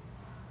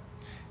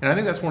 And I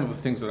think that's one of the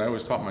things that I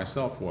always taught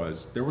myself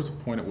was, there was a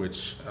point at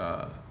which,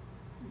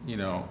 you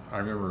know, I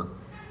remember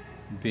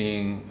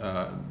being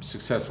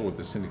successful with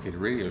the syndicated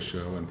radio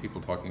show and people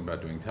talking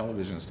about doing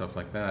television and stuff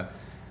like that.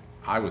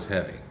 I was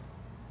heavy.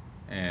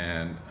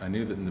 And I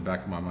knew that in the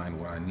back of my mind,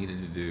 what I needed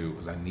to do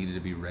was I needed to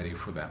be ready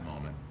for that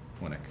moment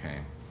when it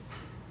came.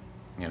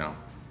 You know,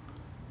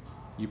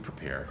 you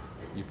prepare,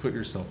 you put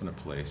yourself in a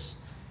place,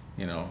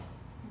 you know,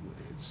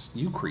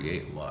 you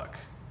create luck.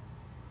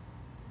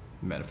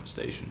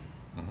 Manifestation.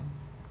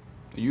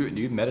 Mm-hmm.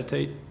 You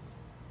meditate?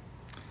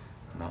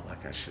 Not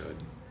like I should.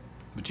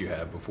 But you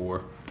have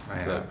before? I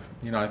have.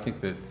 You know, I think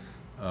that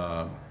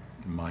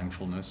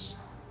mindfulness.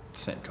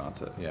 Same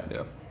concept. Yeah.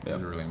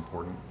 Is really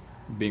important.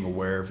 Being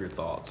aware of your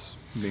thoughts.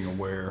 Being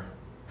aware.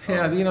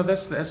 Yeah, you know,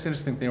 that's the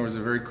interesting thing. There was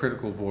a very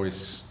critical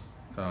voice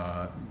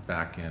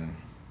back in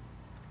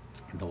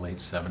the late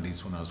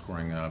 70s when I was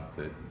growing up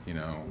that, you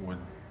know, would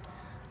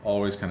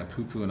always kind of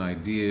poo-poo an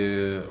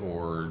idea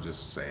or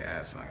just say,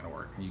 it's not going to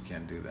work. You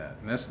can't do that.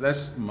 And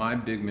that's my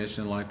big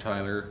mission in life,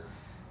 Tyler,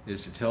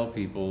 is to tell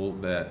people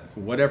that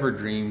whatever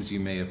dreams you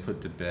may have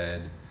put to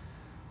bed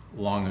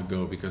long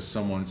ago because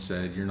someone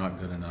said, you're not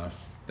good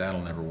enough,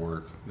 that'll never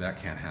work, that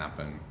can't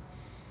happen.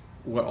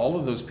 What all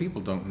of those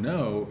people don't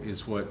know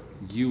is what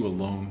you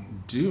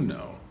alone do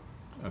know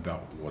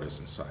about what is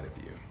inside of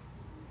you.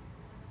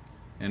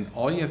 And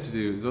all you have to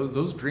do,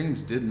 those dreams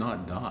did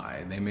not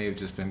die. They may have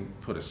just been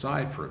put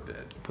aside for a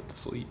bit. Put to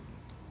sleep.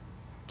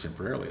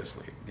 Temporarily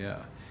asleep, yeah.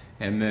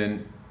 And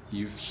then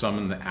you've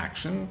summoned the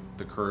action,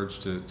 the courage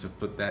to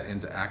put that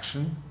into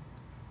action,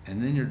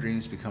 and then your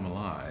dreams become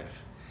alive.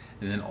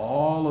 And then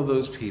all of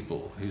those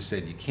people who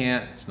said you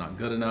can't, it's not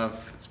good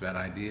enough, it's a bad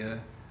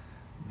idea,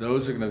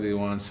 those are going to be the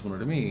ones similar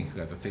to me who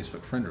have the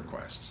Facebook friend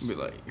requests. Be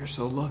like, you're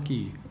so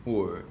lucky,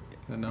 or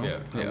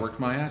I worked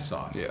my ass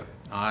off. Yeah.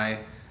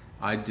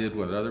 I did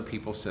what other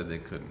people said they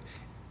couldn't.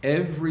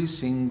 Every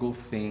single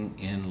thing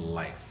in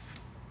life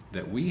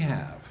that we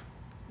have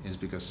is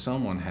because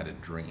someone had a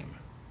dream.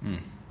 You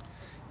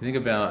think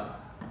about,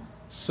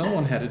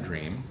 someone had a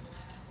dream,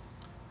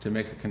 to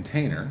make a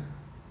container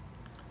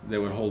that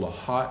would hold a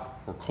hot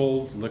or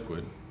cold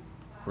liquid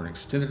for an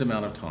extended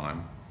amount of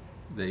time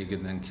that you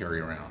could then carry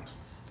around.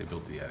 They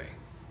built the Yeti.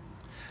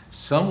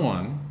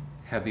 Someone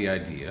had the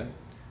idea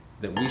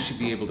that we should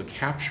be able to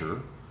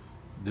capture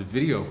the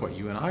video of what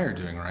you and I are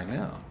doing right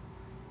now.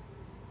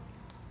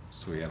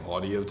 So we have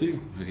Audio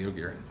too. video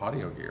gear and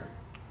audio gear.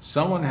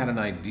 Someone had an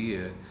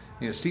idea.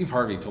 Steve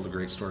Harvey told a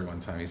great story one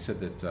time. He said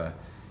that,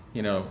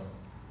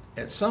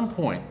 at some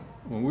point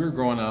when we were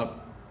growing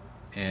up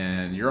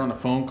and you're on a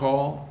phone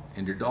call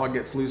and your dog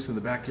gets loose in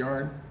the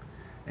backyard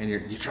and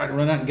you try to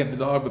run out and get the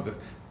dog, but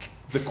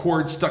the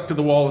cord stuck to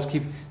the wall.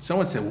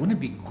 Someone said, wouldn't it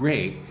be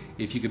great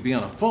if you could be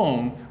on a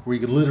phone where you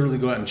could literally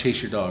go out and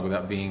chase your dog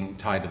without being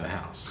tied to the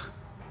house?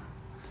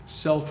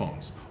 Cell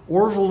phones.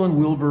 Orville and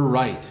Wilbur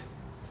Wright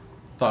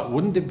thought,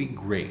 wouldn't it be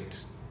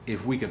great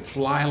if we could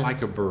fly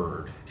like a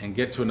bird and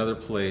get to another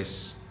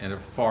place in a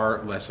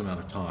far less amount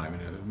of time,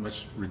 in a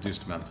much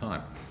reduced amount of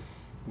time?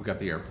 We got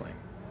the airplane.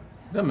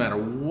 Doesn't matter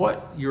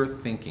what you're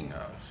thinking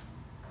of.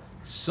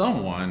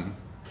 Someone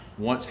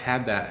once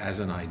had that as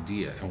an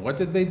idea. And what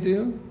did they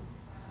do?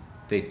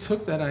 They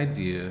took that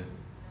idea,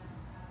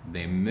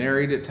 they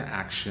married it to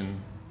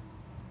action,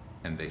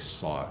 and they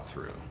saw it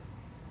through.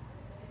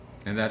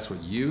 And that's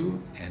what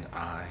you and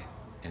I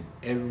and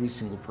every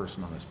single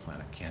person on this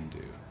planet can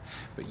do.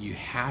 But you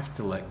have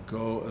to let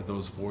go of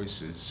those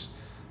voices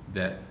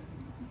that,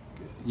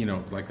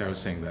 like I was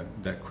saying,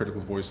 that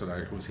critical voice that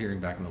I was hearing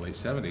back in the late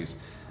 70s.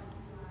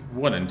 It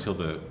wasn't until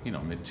the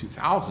mid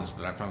 2000s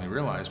that I finally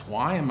realized,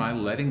 why am I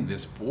letting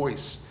this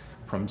voice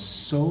from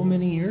so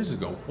many years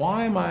ago,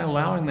 why am I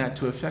allowing that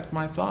to affect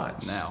my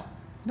thoughts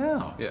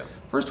Now. Yeah.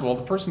 First of all,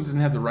 the person didn't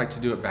have the right to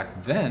do it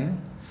back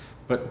then,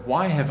 but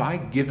why have I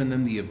given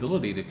them the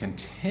ability to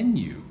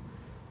continue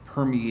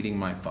permeating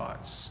my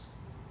thoughts?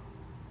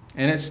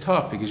 And it's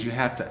tough because you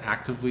have to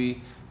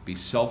actively be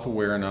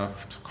self-aware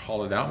enough to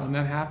call it out when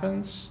that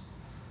happens,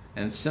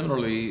 and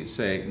similarly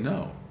say,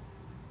 no,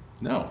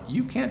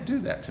 you can't do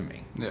that to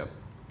me. Yeah.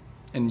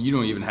 And you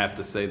don't even have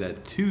to say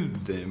that to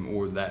them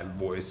or that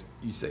voice.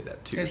 You say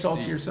that to It's all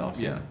to yourself,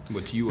 yeah.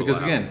 What you Because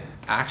allow. again,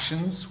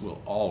 actions will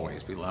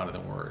always be louder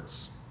than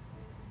words.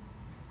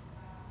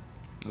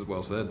 That's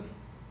well said.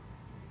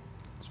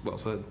 That's well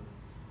said.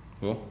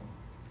 Well,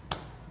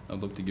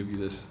 I'd love to give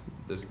you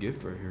this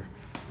gift right here.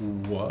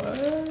 What? You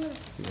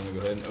want to go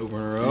ahead and open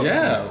her up?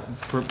 Yeah.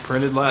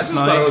 Printed I last just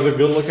night. thought it was a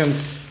good looking.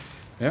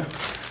 Yeah.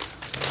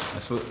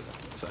 That's what.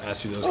 So I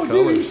asked you those Oh, colors.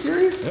 dude, are you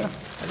serious? Yeah.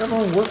 I got my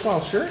own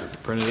WorthWhile shirt.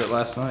 Printed it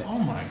last night. Oh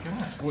my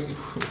gosh. Wait,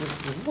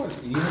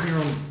 what? You have your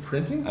own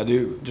printing? I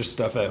do just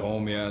stuff at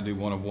home. Yeah, I do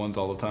one-of-ones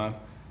all the time.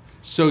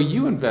 So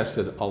you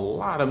invested a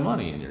lot of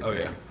money in your Oh,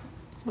 game. yeah.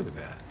 Look at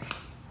that.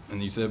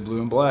 And you said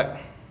blue and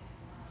black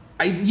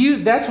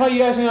That's why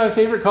you asked me my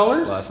favorite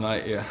colors? last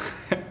night. Yeah.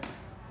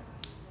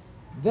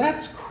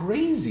 That's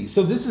crazy.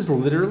 So this is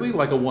literally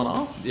like a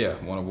one-off? Yeah,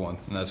 one-of-one,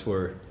 and that's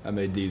where I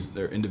made these.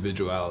 Their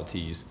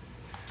individualities.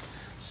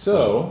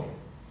 So,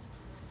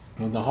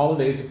 when the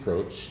holidays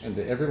approach, and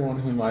to everyone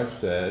whom I've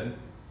said,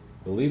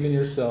 believe in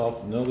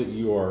yourself, know that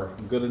you are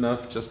good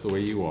enough just the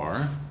way you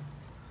are,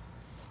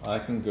 I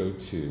can go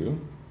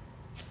to,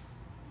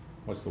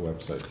 what's the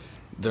website?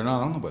 They're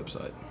not on the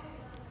website.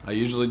 I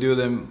usually do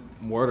them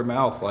word of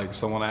mouth. Like if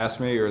someone asks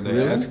me or they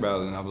Really? ask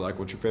about it, and I'll be like,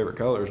 "What's your favorite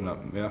colors?" And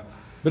yeah.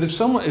 But if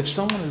someone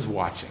is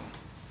watching,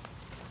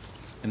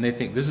 and they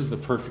think this is the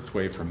perfect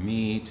way for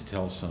me to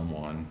tell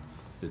someone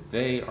that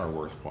they are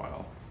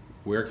worthwhile,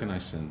 where can I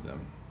send them?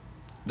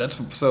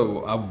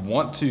 So I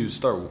want to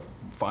start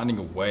finding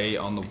a way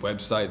on the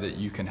website that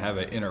you can have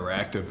an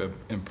interactive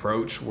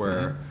approach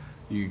where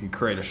you can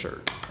create a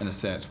shirt in a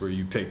sense where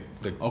you pick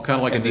the Oh, kind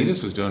of like and then-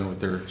 Adidas was doing with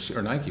their,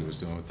 or Nike was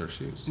doing with their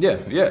shoes. Yeah,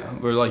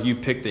 where like you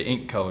pick the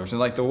ink colors and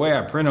like the way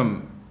I print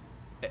them,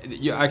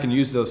 I can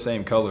use those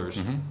same colors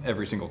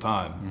every single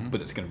time,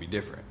 but it's going to be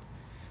different.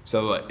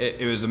 So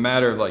it was a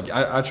matter of like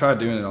I tried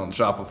doing it on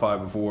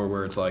Shopify before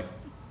where it's like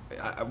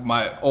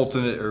my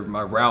alternate or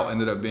my route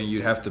ended up being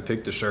you'd have to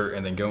pick the shirt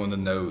and then go in the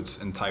notes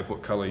and type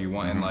what color you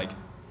want. And like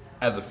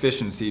as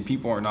efficiency,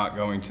 people are not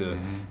going to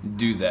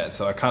do that.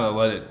 So I kind of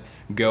let it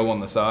go on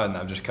the side, and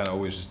I've just kind of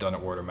always just done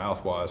it word of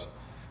mouth wise.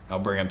 I'll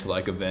bring them to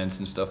like events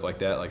and stuff like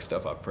that, like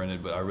stuff I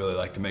printed, but I really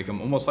like to make them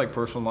almost like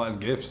personalized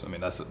gifts. I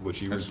mean, that's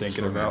what you were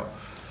thinking about.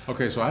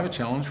 Okay, so I have a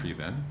challenge for you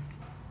then.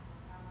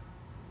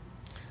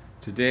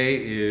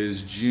 Today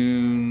is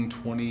June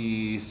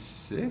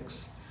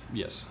 26th,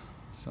 Yes.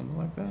 something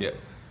like that? Yeah.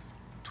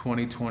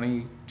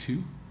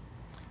 2022.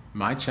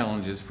 My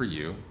challenge is for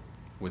you,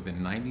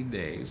 within 90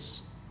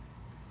 days,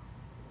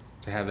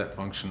 to have that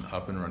function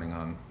up and running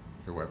on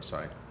your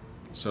website,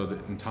 so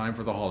that in time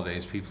for the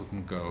holidays, people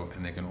can go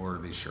and they can order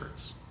these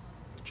shirts.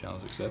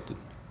 Challenge accepted.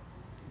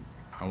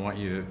 I want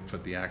you to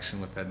put the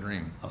action with that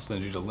dream. I'll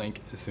send you the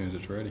link as soon as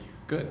it's ready.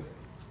 Good.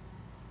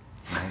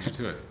 I'll hold you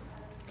to it.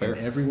 Fair.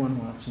 And everyone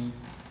watching,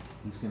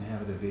 he's going to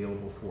have it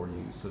available for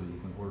you so that you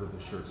can order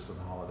the shirts for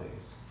the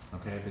holidays.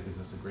 Okay? Because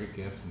it's a great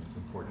gift and it's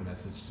an important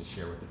message to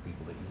share with the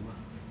people that you love.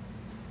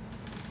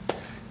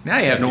 Now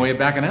you have no way of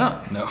backing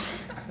out. No.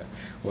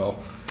 Well,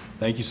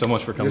 thank you so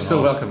much for coming. You're so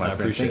on. welcome, my I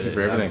friend. appreciate Thank you it.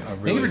 for everything. I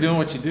really, Thank you for doing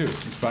what you do.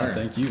 It's inspiring.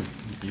 Thank you.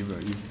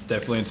 You've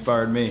definitely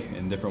inspired me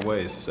in different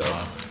ways. So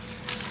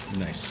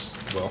Nice.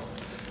 well,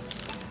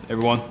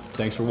 everyone,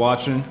 thanks for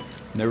watching.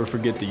 Never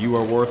forget that you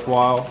are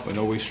worthwhile and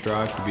always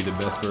strive to be the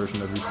best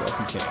version of yourself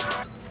you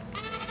can.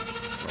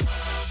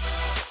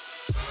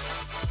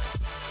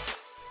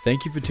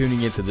 Thank you for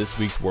tuning in to this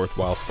week's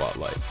Worthwhile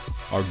Spotlight.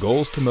 Our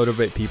goal is to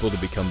motivate people to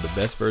become the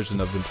best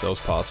version of themselves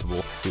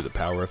possible through the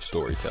power of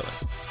storytelling.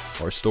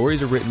 Our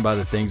stories are written by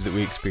the things that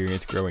we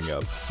experienced growing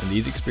up, and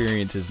these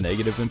experiences,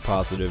 negative and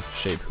positive,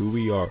 shape who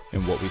we are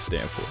and what we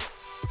stand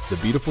for.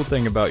 The beautiful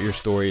thing about your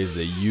story is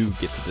that you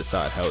get to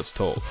decide how it's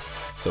told.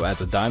 So as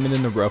a diamond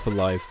in the rough of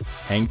life,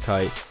 hang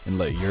tight and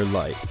let your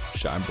light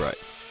shine bright.